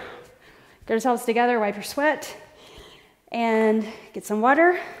recalibrate. Get ourselves together, wipe your sweat, and get some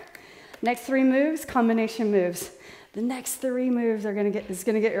water. Next 3 moves, combination moves. The next 3 moves is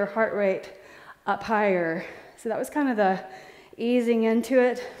gonna get your heart rate up higher. So that was kind of the easing into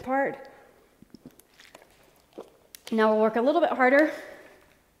it part. Now we'll work a little bit harder.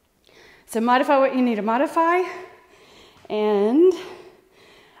 So modify what you need to modify. And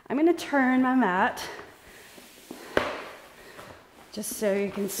I'm gonna turn my mat just so you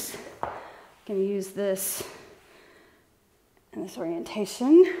can use this in this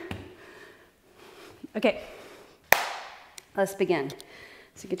orientation. Okay, let's begin.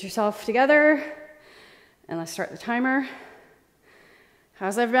 So get yourself together and let's start the timer.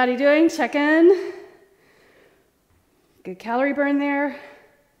 How's everybody doing? Check in. Good calorie burn there.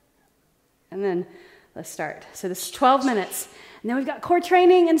 And then let's start. So this is 12 minutes. And then we've got core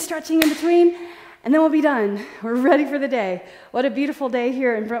training and stretching in between, and then we'll be done. We're ready for the day. What a beautiful day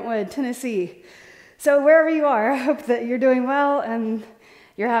here in Brentwood, Tennessee. So wherever you are, I hope that you're doing well and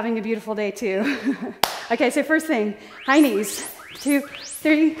you're having a beautiful day too. Okay, so first thing, high knees. 2,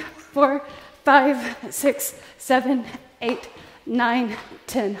 3, 4, 5, 6, 7, 8, 9,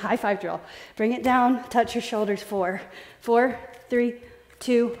 10. High 5 drill. Bring it down, touch your shoulders. 4, 4, 3,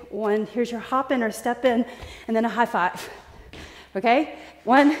 2, 1. Here's your hop in or step in, and then a high 5. Okay?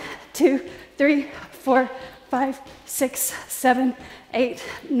 1, 2, 3, 4, 5, 6, 7, 8,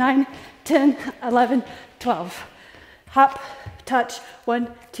 9, 10, 11, 12. Hop, touch.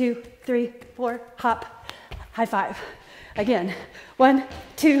 1, 2, 3, 4, hop. High 5. Again. 1,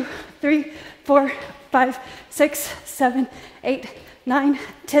 2, 3, 4, 5, 6, 7, 8, 9,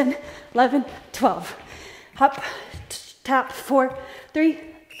 10, 11, 12. Hop, tap. 4, 3,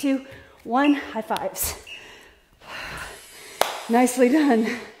 2, 1. High 5s. Nicely done.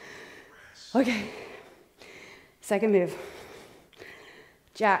 Okay. Second move.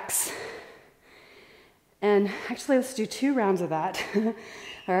 Jacks. And actually, let's do 2 rounds of that.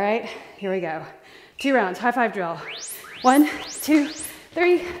 All right, here we go. 2 rounds, high 5 drill. 1, 2,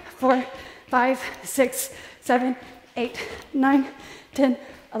 3, 4, 5, 6, 7, 8, 9, 10,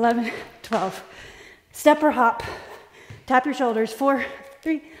 11, 12. Step or hop. Tap your shoulders. 4,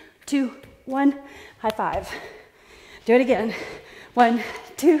 3, 2, 1. High 5. Do it again. 1,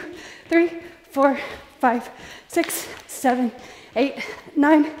 2, 3, 4, 5, 6, 7, 8,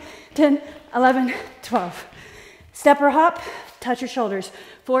 9, 10, 11, 12. Step or hop, touch your shoulders.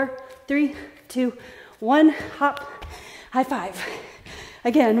 4, 3, 2, 1. Hop, high 5.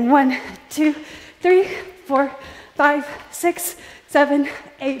 Again, 1, 2, 3, 4, 5, 6, 7,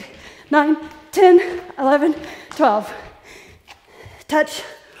 8, 9, 10, 11, 12. Touch.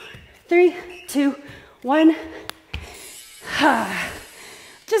 3, 2, 1.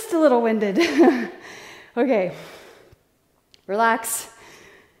 Just a little winded. Okay. Relax.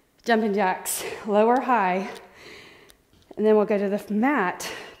 Jumping jacks. Lower, high. And then we'll go to the mat.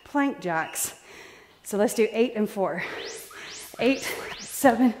 Plank jacks. So let's do 8 and 4. 8,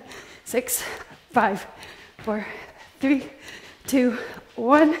 7, 6, 5, 4, 3, 2,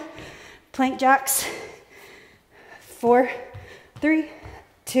 1. Plank jacks. 4, 3,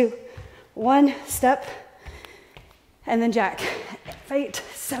 2, 1. Step. And then jack. 8,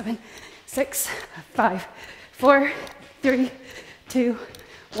 7, 6, 5, 4, 3, 2,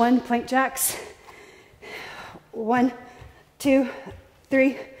 1. Plank jacks. 1, 2,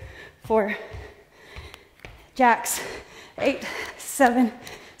 3, 4. Jacks. 8, 7,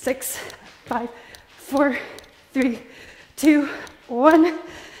 6, 5, 4, 3, 2, 1.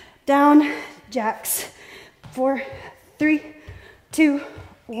 Down. Jacks. 4, 3, 2,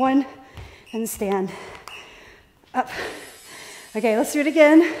 1. And stand. Up. Okay, let's do it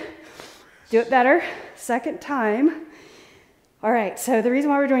again. Do it better. Second time. All right, so the reason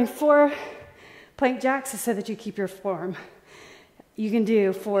why we're doing 4 plank jacks is so that you keep your form. You can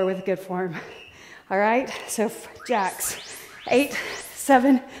do 4 with good form. All right, so jacks. 8,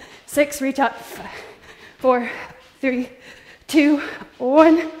 7, 6, reach up. 4, 3, 2,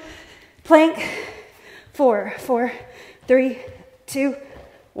 1. Plank. 4, 4, 3, 2,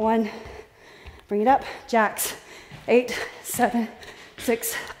 1. Bring it up. Jacks. 8, 7,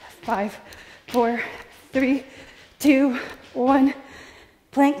 6, 5, 4, 3, 2, 1.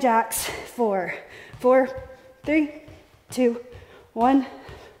 Plank jacks. 4, 4, 3, 2, 1.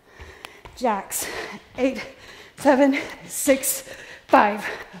 Jacks. 8, 7, 6, 5,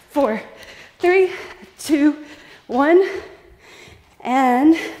 4, 3, 2, 1.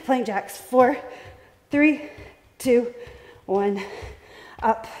 And plank jacks. 4, 3, 2, 1.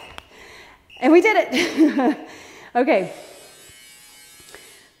 Up. And we did it. Okay.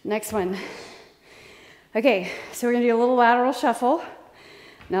 Next one. Okay, so we're gonna do a little lateral shuffle.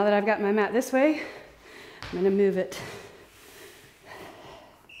 Now that I've got my mat this way, I'm gonna move it.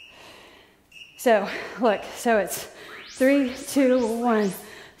 So, look, so it's 3, 2, 1,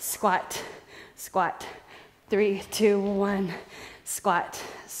 squat, squat, 3, 2, 1, squat,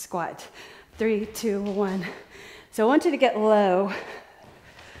 squat, 3, 2, 1. So I want you to get low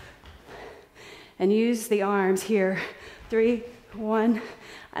and use the arms here. 3, 1.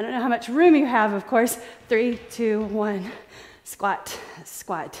 I don't know how much room you have, of course. 3, 2, 1. Squat,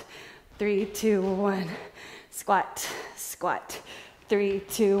 squat. 3, 2, 1. Squat, squat. 3,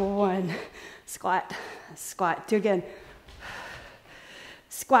 2, 1. Squat, squat. Do it again.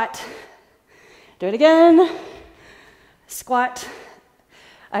 Squat. Do it again. Squat.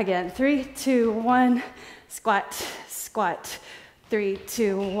 Again. 3, 2, 1. Squat, squat. 3,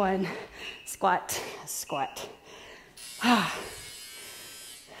 2, 1. Squat, squat. Ah.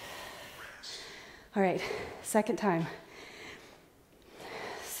 All right, second time.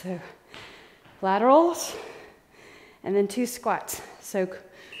 So laterals and then 2 squats. So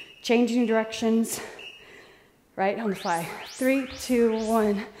changing directions, right, on the fly. 3, 2,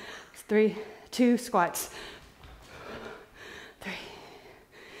 1, 3, 2 squats. 3.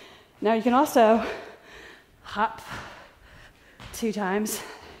 Now you can also hop 2 times.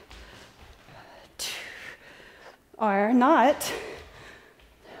 2. Or not.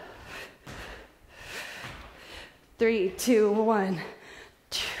 3, 2, 1.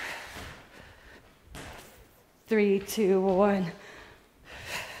 3, 2, 1.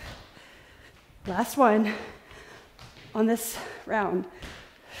 Last one on this round.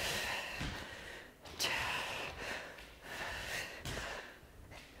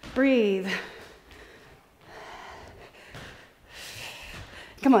 Breathe.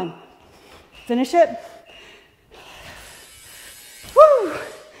 Come on. Finish it. Woo!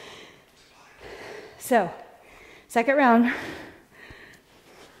 So, second round.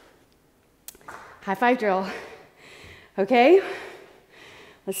 High five drill. Okay?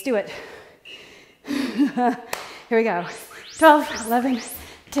 Let's do it. Here we go. 12, 11,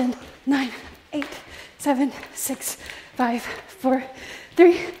 10, 9, 8, 7, 6, 5, 4,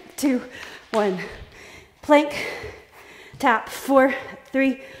 3, 2, 1. Plank. Tap. 4,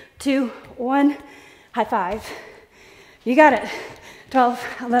 3, 2, 1. High five. You got it.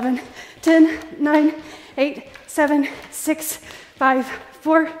 12, 11, 10, 9, 8, 7, 6, 5,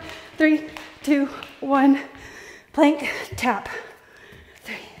 4, 3, 2, 1. Plank, tap.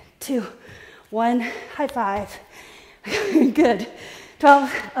 3, 2, 1. High five. Good.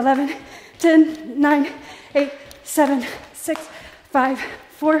 12, 11, 10, 9, 8, 7, 6, 5,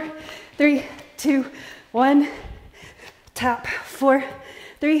 4, 3, 2, 1. Tap. 4,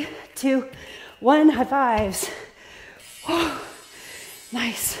 3, 2, 1. High fives. Oh,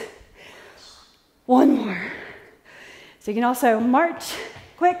 nice. One more. So you can also march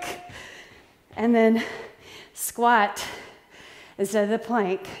quick and then squat instead of the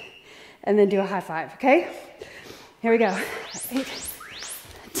plank and then do a high five, okay? Here we go. 8,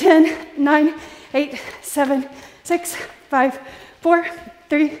 10, 9, 8, 7, 6, 5, 4,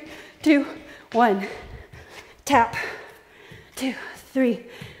 3, 2, 1. Tap. 2, 3,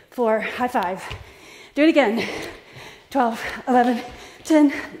 4. High five. Do it again. 12, 11,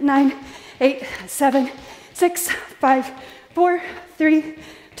 10, 9, 8, 7, 6, 5, 4, 3,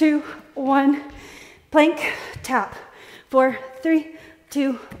 2, 1. plank, tap. 4, 3,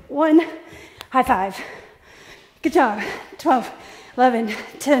 2, 1. High five. Good job. 12, 11,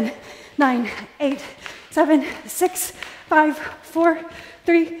 10, 9, 8, 7, 6, 5, 4,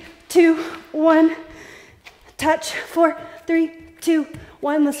 3, 2, 1. Touch. 4, 3, 2,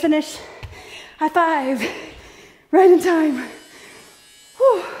 1. Let's finish. High five. Right in time.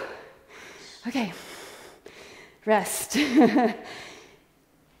 Whew. Okay. Rest.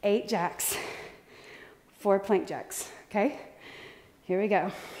 8 jacks. 4 plank jacks. Okay? Here we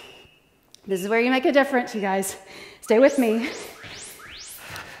go. This is where you make a difference, you guys. Stay with me.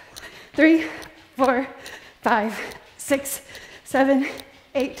 3, 4, 5, 6, 7,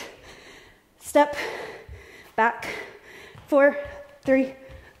 8. Step back. 4, 3,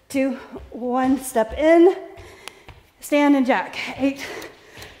 2, 1. Step in. Stand and jack. 8,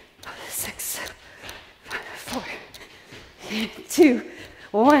 6, 4, 2,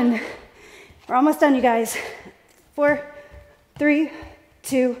 1. We're almost done, you guys. 4, 3,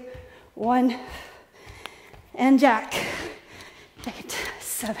 2, 1. And jack. 8,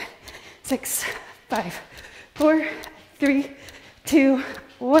 7, 6, 5, 4, 3, 2,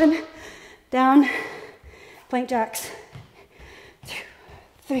 1. Down. Plank jacks. 2,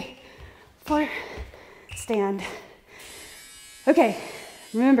 3, 4. Stand. Okay,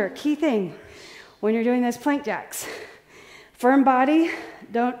 remember, key thing when you're doing those plank jacks. Firm body,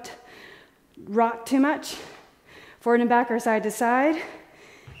 don't rock too much. Forward and back or side to side.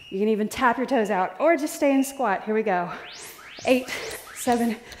 You can even tap your toes out or just stay in squat. Here we go. 8,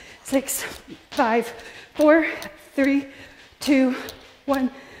 7, 6, 5, 4, 3, 2,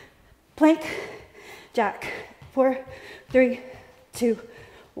 1. Plank, jack. 4, 3, 2,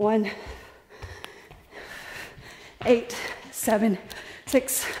 1. 8, 7,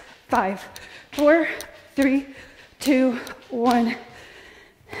 6, 5, 4, 3, 2, 1.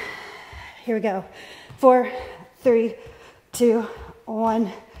 Here we go. 4, 3, 2,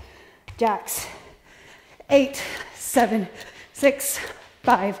 1. Jacks. 8, 7, 6,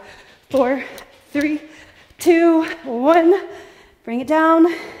 5, 4, 3, 2, 1. Bring it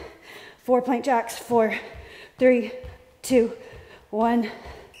down. 4 plank jacks. 4, 3, 2, 1.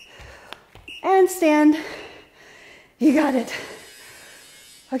 And stand. You got it.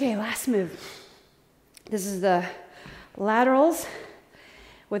 Okay, last move. This is the laterals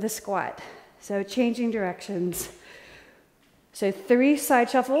with a squat. So changing directions. So 3 side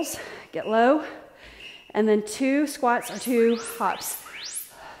shuffles, get low, and then 2 squats or 2 hops.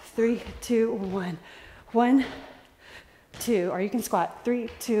 3, 2, 1. 1, 2, or you can squat. 3,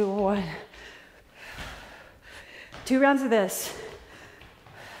 2, 1. 2 rounds of this.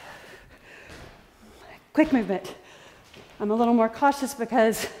 Quick movement. I'm a little more cautious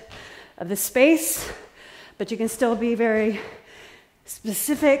because of the space, but you can still be very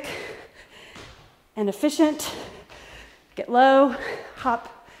specific and efficient. Get low,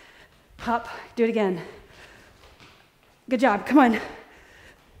 hop, hop, do it again. Good job, come on.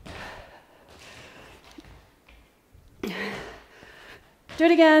 Do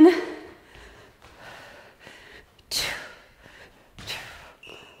it again.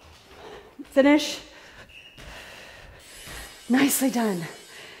 Finish. Nicely done.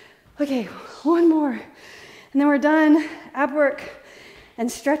 Okay, one more. And then we're done. Ab work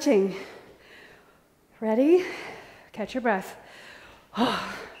and stretching. Ready? Catch your breath.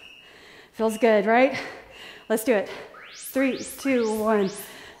 Oh, feels good, right? Let's do it. 3, 2, 1.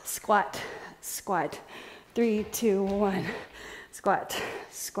 Squat, squat. 3, 2, 1. Squat,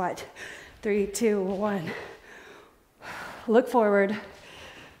 squat. 3, 2, 1. Look forward.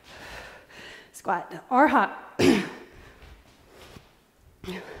 Squat or hop.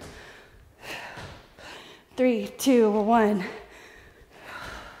 3, 2, 1.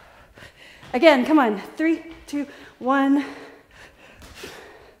 Again, come on. 3, 2, 1.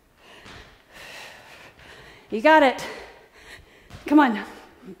 You got it. Come on.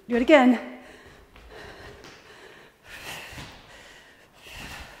 Do it again.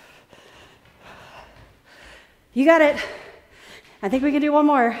 You got it. I think we can do one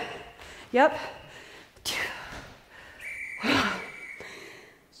more. Yep.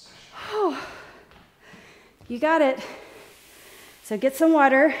 You got it. So get some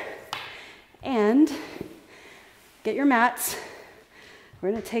water and get your mats.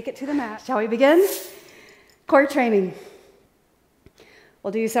 We're going to take it to the mat. Shall we begin? Core training.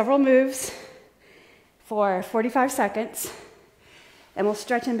 We'll do several moves for 45 seconds, and we'll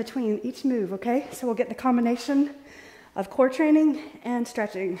stretch in between each move, okay? So we'll get the combination of core training and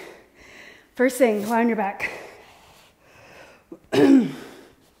stretching. First thing, lie on your back.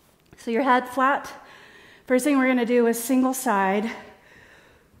 So your head flat. First thing we're going to do is single side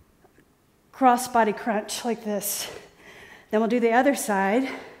cross body crunch like this. Then we'll do the other side,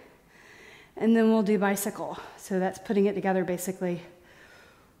 and then we'll do bicycle. So that's putting it together basically.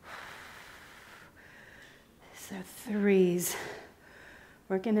 So threes,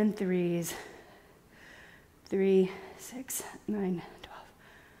 working in threes. 3, 6, 9, 12.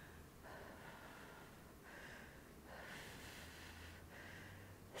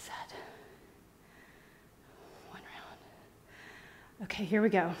 Set. One round. Okay, here we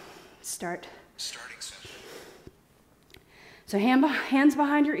go. Start. Starting session. So hands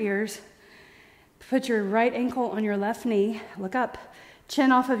behind your ears. Put your right ankle on your left knee. Look up.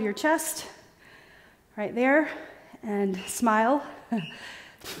 Chin off of your chest. Right there. And smile.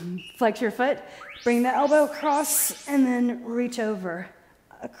 Flex your foot. Bring the elbow across and then reach over.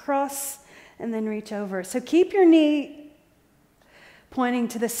 Across and then reach over. So keep your knee pointing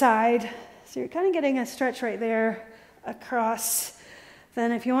to the side. So you're kind of getting a stretch right there. Across.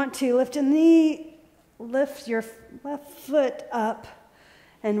 Then if you want to, lift a knee, lift your left foot up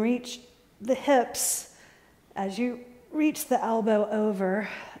and reach the hips as you reach the elbow over.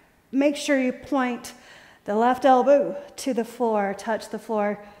 Make sure you point the left elbow to the floor, touch the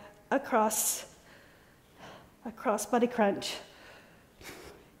floor, across body crunch.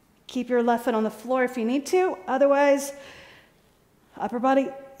 Keep your left foot on the floor if you need to. Otherwise, upper body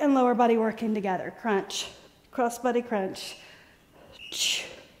and lower body working together. Crunch, cross body crunch.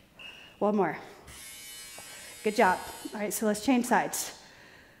 One more. Good job. All right, so let's change sides.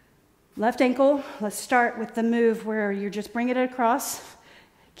 Left ankle, let's start with the move where you're just bringing it across.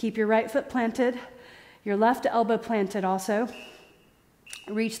 Keep your right foot planted, your left elbow planted also.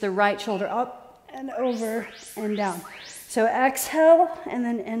 Reach the right shoulder up and over and down. So exhale and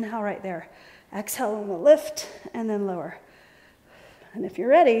then inhale right there. Exhale on the lift and then lower. And if you're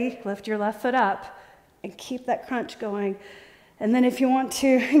ready, lift your left foot up and keep that crunch going. And then if you want to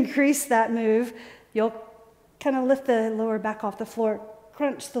increase that move, you'll kind of lift the lower back off the floor.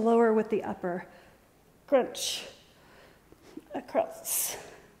 Crunch the lower with the upper. Crunch. Across.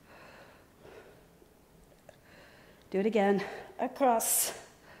 Do it again. Across.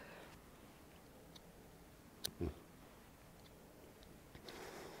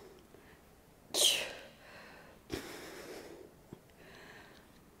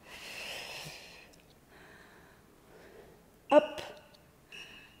 Up.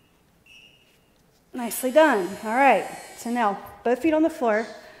 Nicely done. All right. So now, both feet on the floor.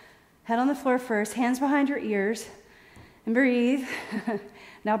 Head on the floor first. Hands behind your ears. And breathe.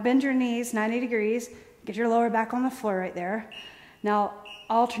 Now bend your knees 90 degrees. Get your lower back on the floor right there. Now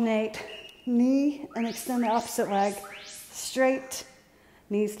alternate knee and extend the opposite leg. Straight.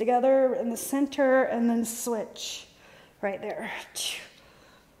 Knees together in the center and then switch. Right there.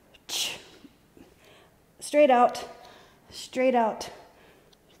 Straight out. Straight out.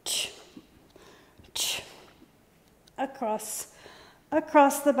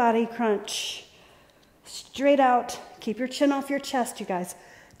 Across the body crunch. Straight out. Keep your chin off your chest, you guys.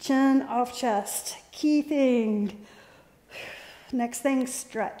 Chin off chest. Key thing. Next thing,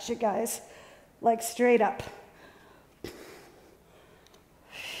 stretch, you guys. Like straight up.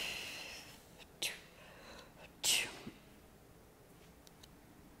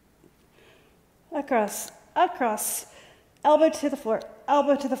 Across. Elbow to the floor.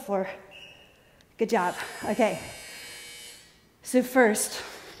 Elbow to the floor. Good job. Okay. So first,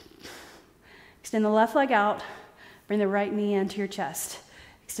 extend the left leg out. Bring the right knee into your chest.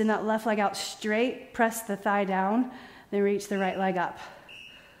 Extend that left leg out straight. Press the thigh down. Then reach the right leg up.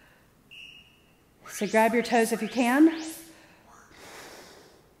 So grab your toes if you can.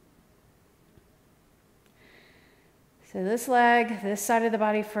 So this leg, this side of the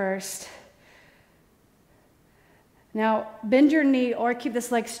body first. Now bend your knee or keep this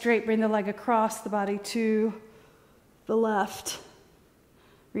leg straight. Bring the leg across the body to the left.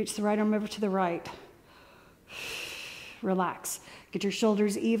 Reach the right arm over to the right. Relax. Get your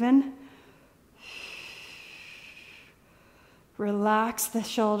shoulders even. Relax the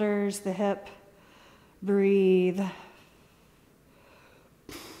shoulders, the hip. Breathe.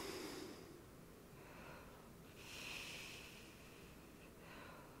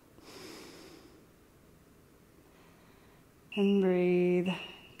 And breathe.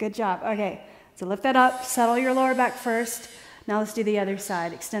 Good job. Okay, so lift that up. Settle your lower back first. Now let's do the other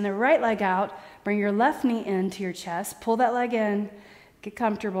side. Extend the right leg out. Bring your left knee into your chest. Pull that leg in. Get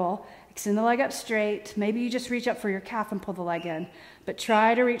comfortable. Extend the leg up straight. Maybe you just reach up for your calf and pull the leg in. But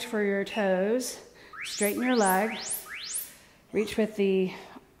try to reach for your toes. Straighten your leg. Reach with the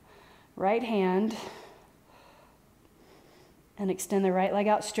right hand. And extend the right leg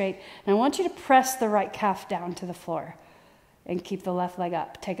out straight. And I want you to press the right calf down to the floor. And keep the left leg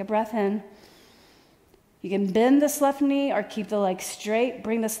up. Take a breath in. You can bend this left knee or keep the leg straight.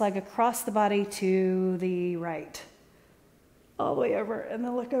 Bring this leg across the body to the right. All the way over, and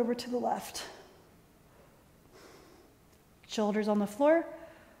then look over to the left. Shoulders on the floor,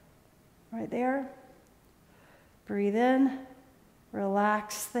 right there. Breathe in,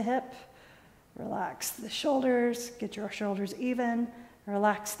 relax the hip, relax the shoulders, get your shoulders even,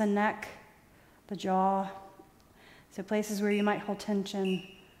 relax the neck, the jaw. So places where you might hold tension.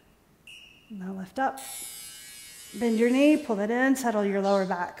 Now lift up, bend your knee, pull it in, settle your lower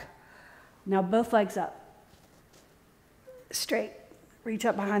back. Now both legs up. Straight, reach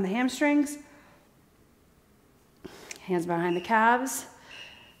up behind the hamstrings, hands behind the calves.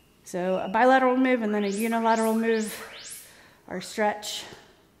 So a bilateral move and then a unilateral move or stretch.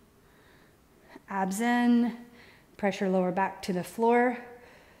 Abs in, press your lower back to the floor.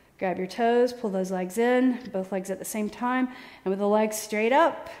 Grab your toes, pull those legs in, both legs at the same time, and with the legs straight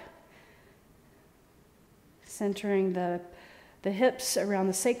up, centering the hips around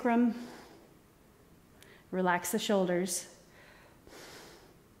the sacrum. Relax the shoulders.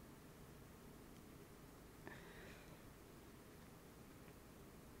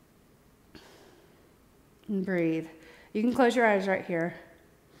 And breathe. You can close your eyes right here.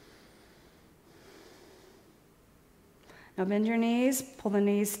 Now bend your knees, pull the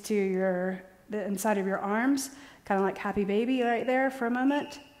knees to the inside of your arms, kind of like happy baby right there for a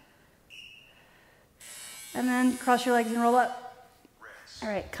moment. And then cross your legs and roll up. All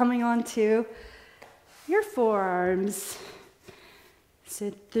right, coming on to your forearms. So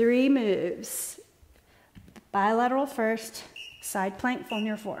 3 moves. Bilateral first, side plank on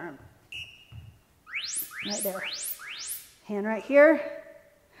your forearm. Right there. Hand right here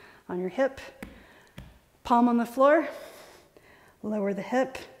on your hip, palm on the floor, lower the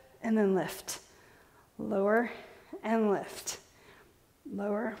hip, and then lift. Lower and lift.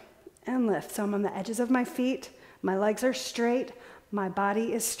 Lower and lift. So I'm on the edges of my feet. My legs are straight. My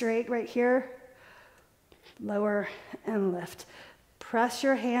body is straight right here. Lower and lift. Press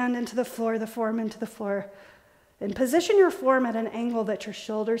your hand into the floor, the forearm into the floor. And position your forearm at an angle that your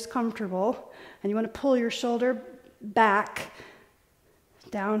shoulder's comfortable. And you want to pull your shoulder back,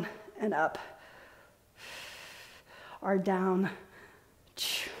 down and up. Or down.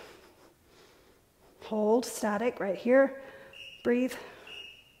 Hold, static right here. Breathe.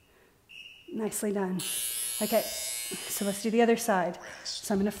 Nicely done. Okay, so let's do the other side.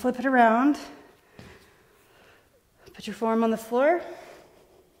 So I'm going to flip it around. Put your forearm on the floor.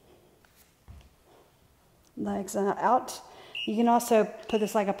 Legs out. You can also put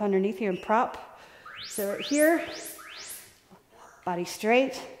this leg up underneath you and prop. So right here, body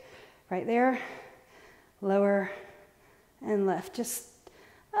straight, right there, lower and lift. Just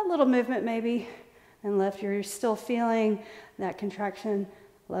a little movement maybe, and lift. You're still feeling that contraction.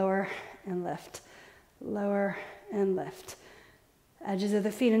 Lower and lift, lower and lift. Edges of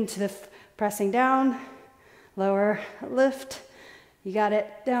the feet into the pressing down, lower, lift. You got it.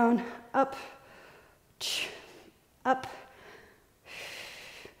 Down, up, up,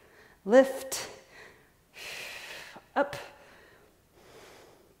 lift, up.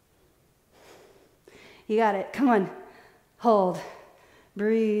 You got it. Come on. Hold.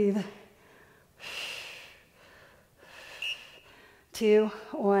 Breathe. 2,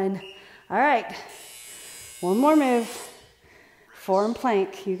 1. All right. One more move. Forearm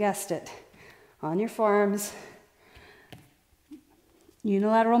plank. You guessed it. On your forearms.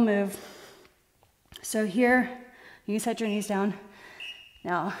 Unilateral move. So here, you can set your knees down.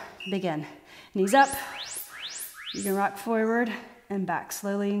 Now, begin. Knees up. You can rock forward and back,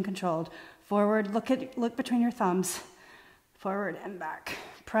 slowly and controlled. Forward, look between your thumbs. Forward and back.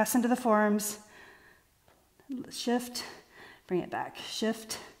 Press into the forearms. Shift, bring it back.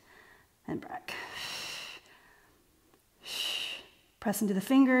 Shift and back. Press into the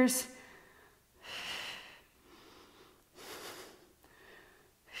fingers.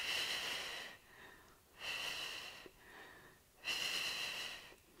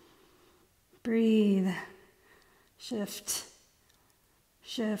 Breathe. Shift.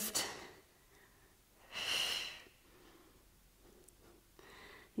 Shift.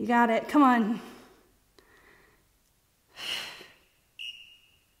 You got it. Come on.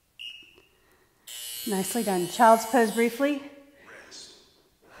 Nicely done. Child's pose briefly.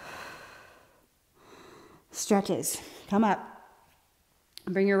 Stretches. Come up.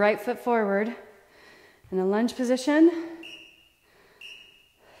 Bring your right foot forward in a lunge position.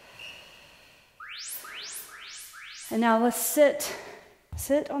 And now let's sit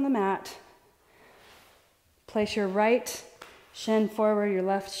on the mat. Place your right shin forward, your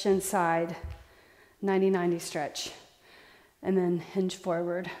left shin side, 90-90 stretch. And then hinge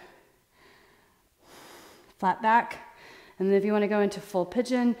forward. flat back. And then if you want to go into full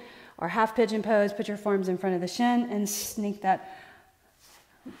pigeon or half pigeon pose, put your forearms in front of the shin and sneak that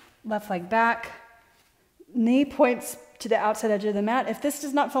left leg back. Knee points to the outside edge of the mat. If this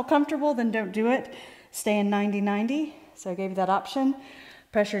does not feel comfortable, then don't do it. Stay in 90-90. So I gave you that option.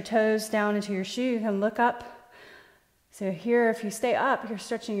 Press your toes down into your shoe. You can look up. So here, if you stay up, you're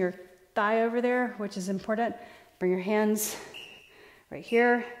stretching your thigh over there, which is important. Bring your hands right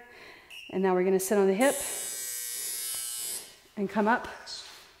here. And now we're going to sit on the hip and come up.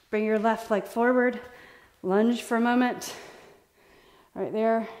 Bring your left leg forward. Lunge for a moment. Right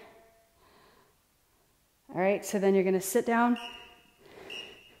there. All right, so then you're going to sit down.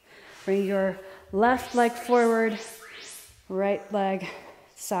 Bring your left leg forward, right leg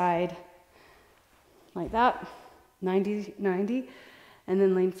side, like that, 90-90, and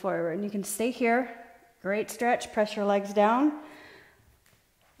then lean forward. And you can stay here. Great stretch. Press your legs down.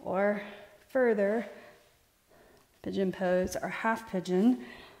 Or further, pigeon pose or half pigeon.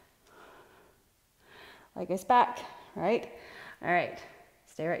 Leg is back, right? All right,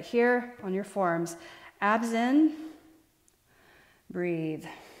 stay right here on your forearms. Abs in, breathe.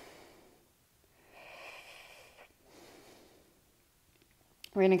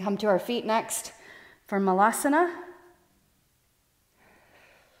 We're going to come to our feet next for Malasana.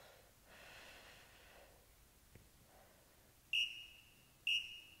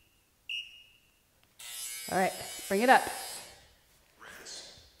 All right, bring it up.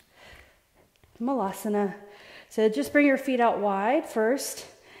 Malasana. So just bring your feet out wide first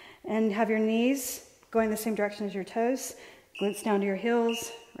and have your knees going the same direction as your toes. Glutes down to your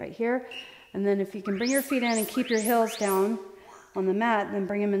heels right here. And then if you can bring your feet in and keep your heels down on the mat, then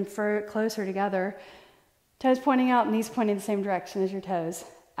bring them in closer together. Toes pointing out, knees pointing the same direction as your toes.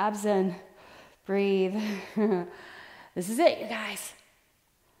 Abs in, breathe. This is it, you guys.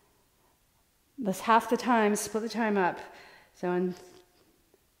 That's half the time, split the time up. All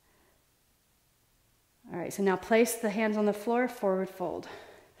right, so now place the hands on the floor, forward fold.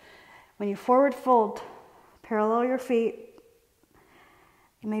 When you forward fold, parallel your feet.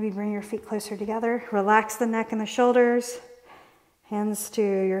 And maybe bring your feet closer together. Relax the neck and the shoulders. Hands to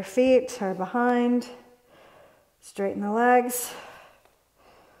your feet or behind. Straighten the legs.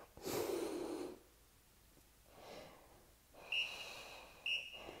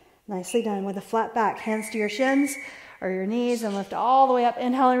 Nicely done. With a flat back. Hands to your shins or your knees and lift all the way up.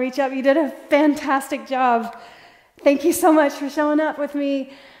 Inhale and reach up. You did a fantastic job. Thank you so much for showing up with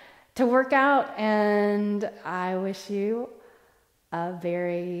me to work out, and I wish you a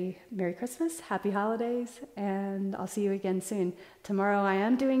very Merry Christmas, Happy Holidays, and I'll see you again soon. Tomorrow I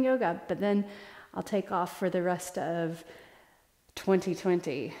am doing yoga, but then I'll take off for the rest of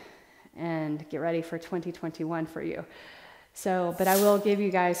 2020 and get ready for 2021 for you. So, but I will give you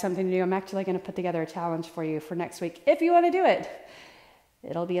guys something to do. I'm actually going to put together a challenge for you for next week if you want to do it.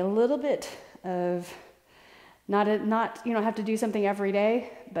 It'll be a little bit of not you don't have to do something every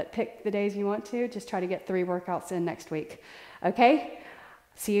day, but pick the days you want to. Just try to get 3 workouts in next week. Okay?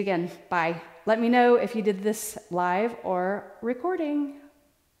 See you again. Bye. Let me know if you did this live or recording.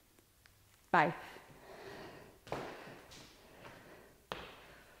 Bye.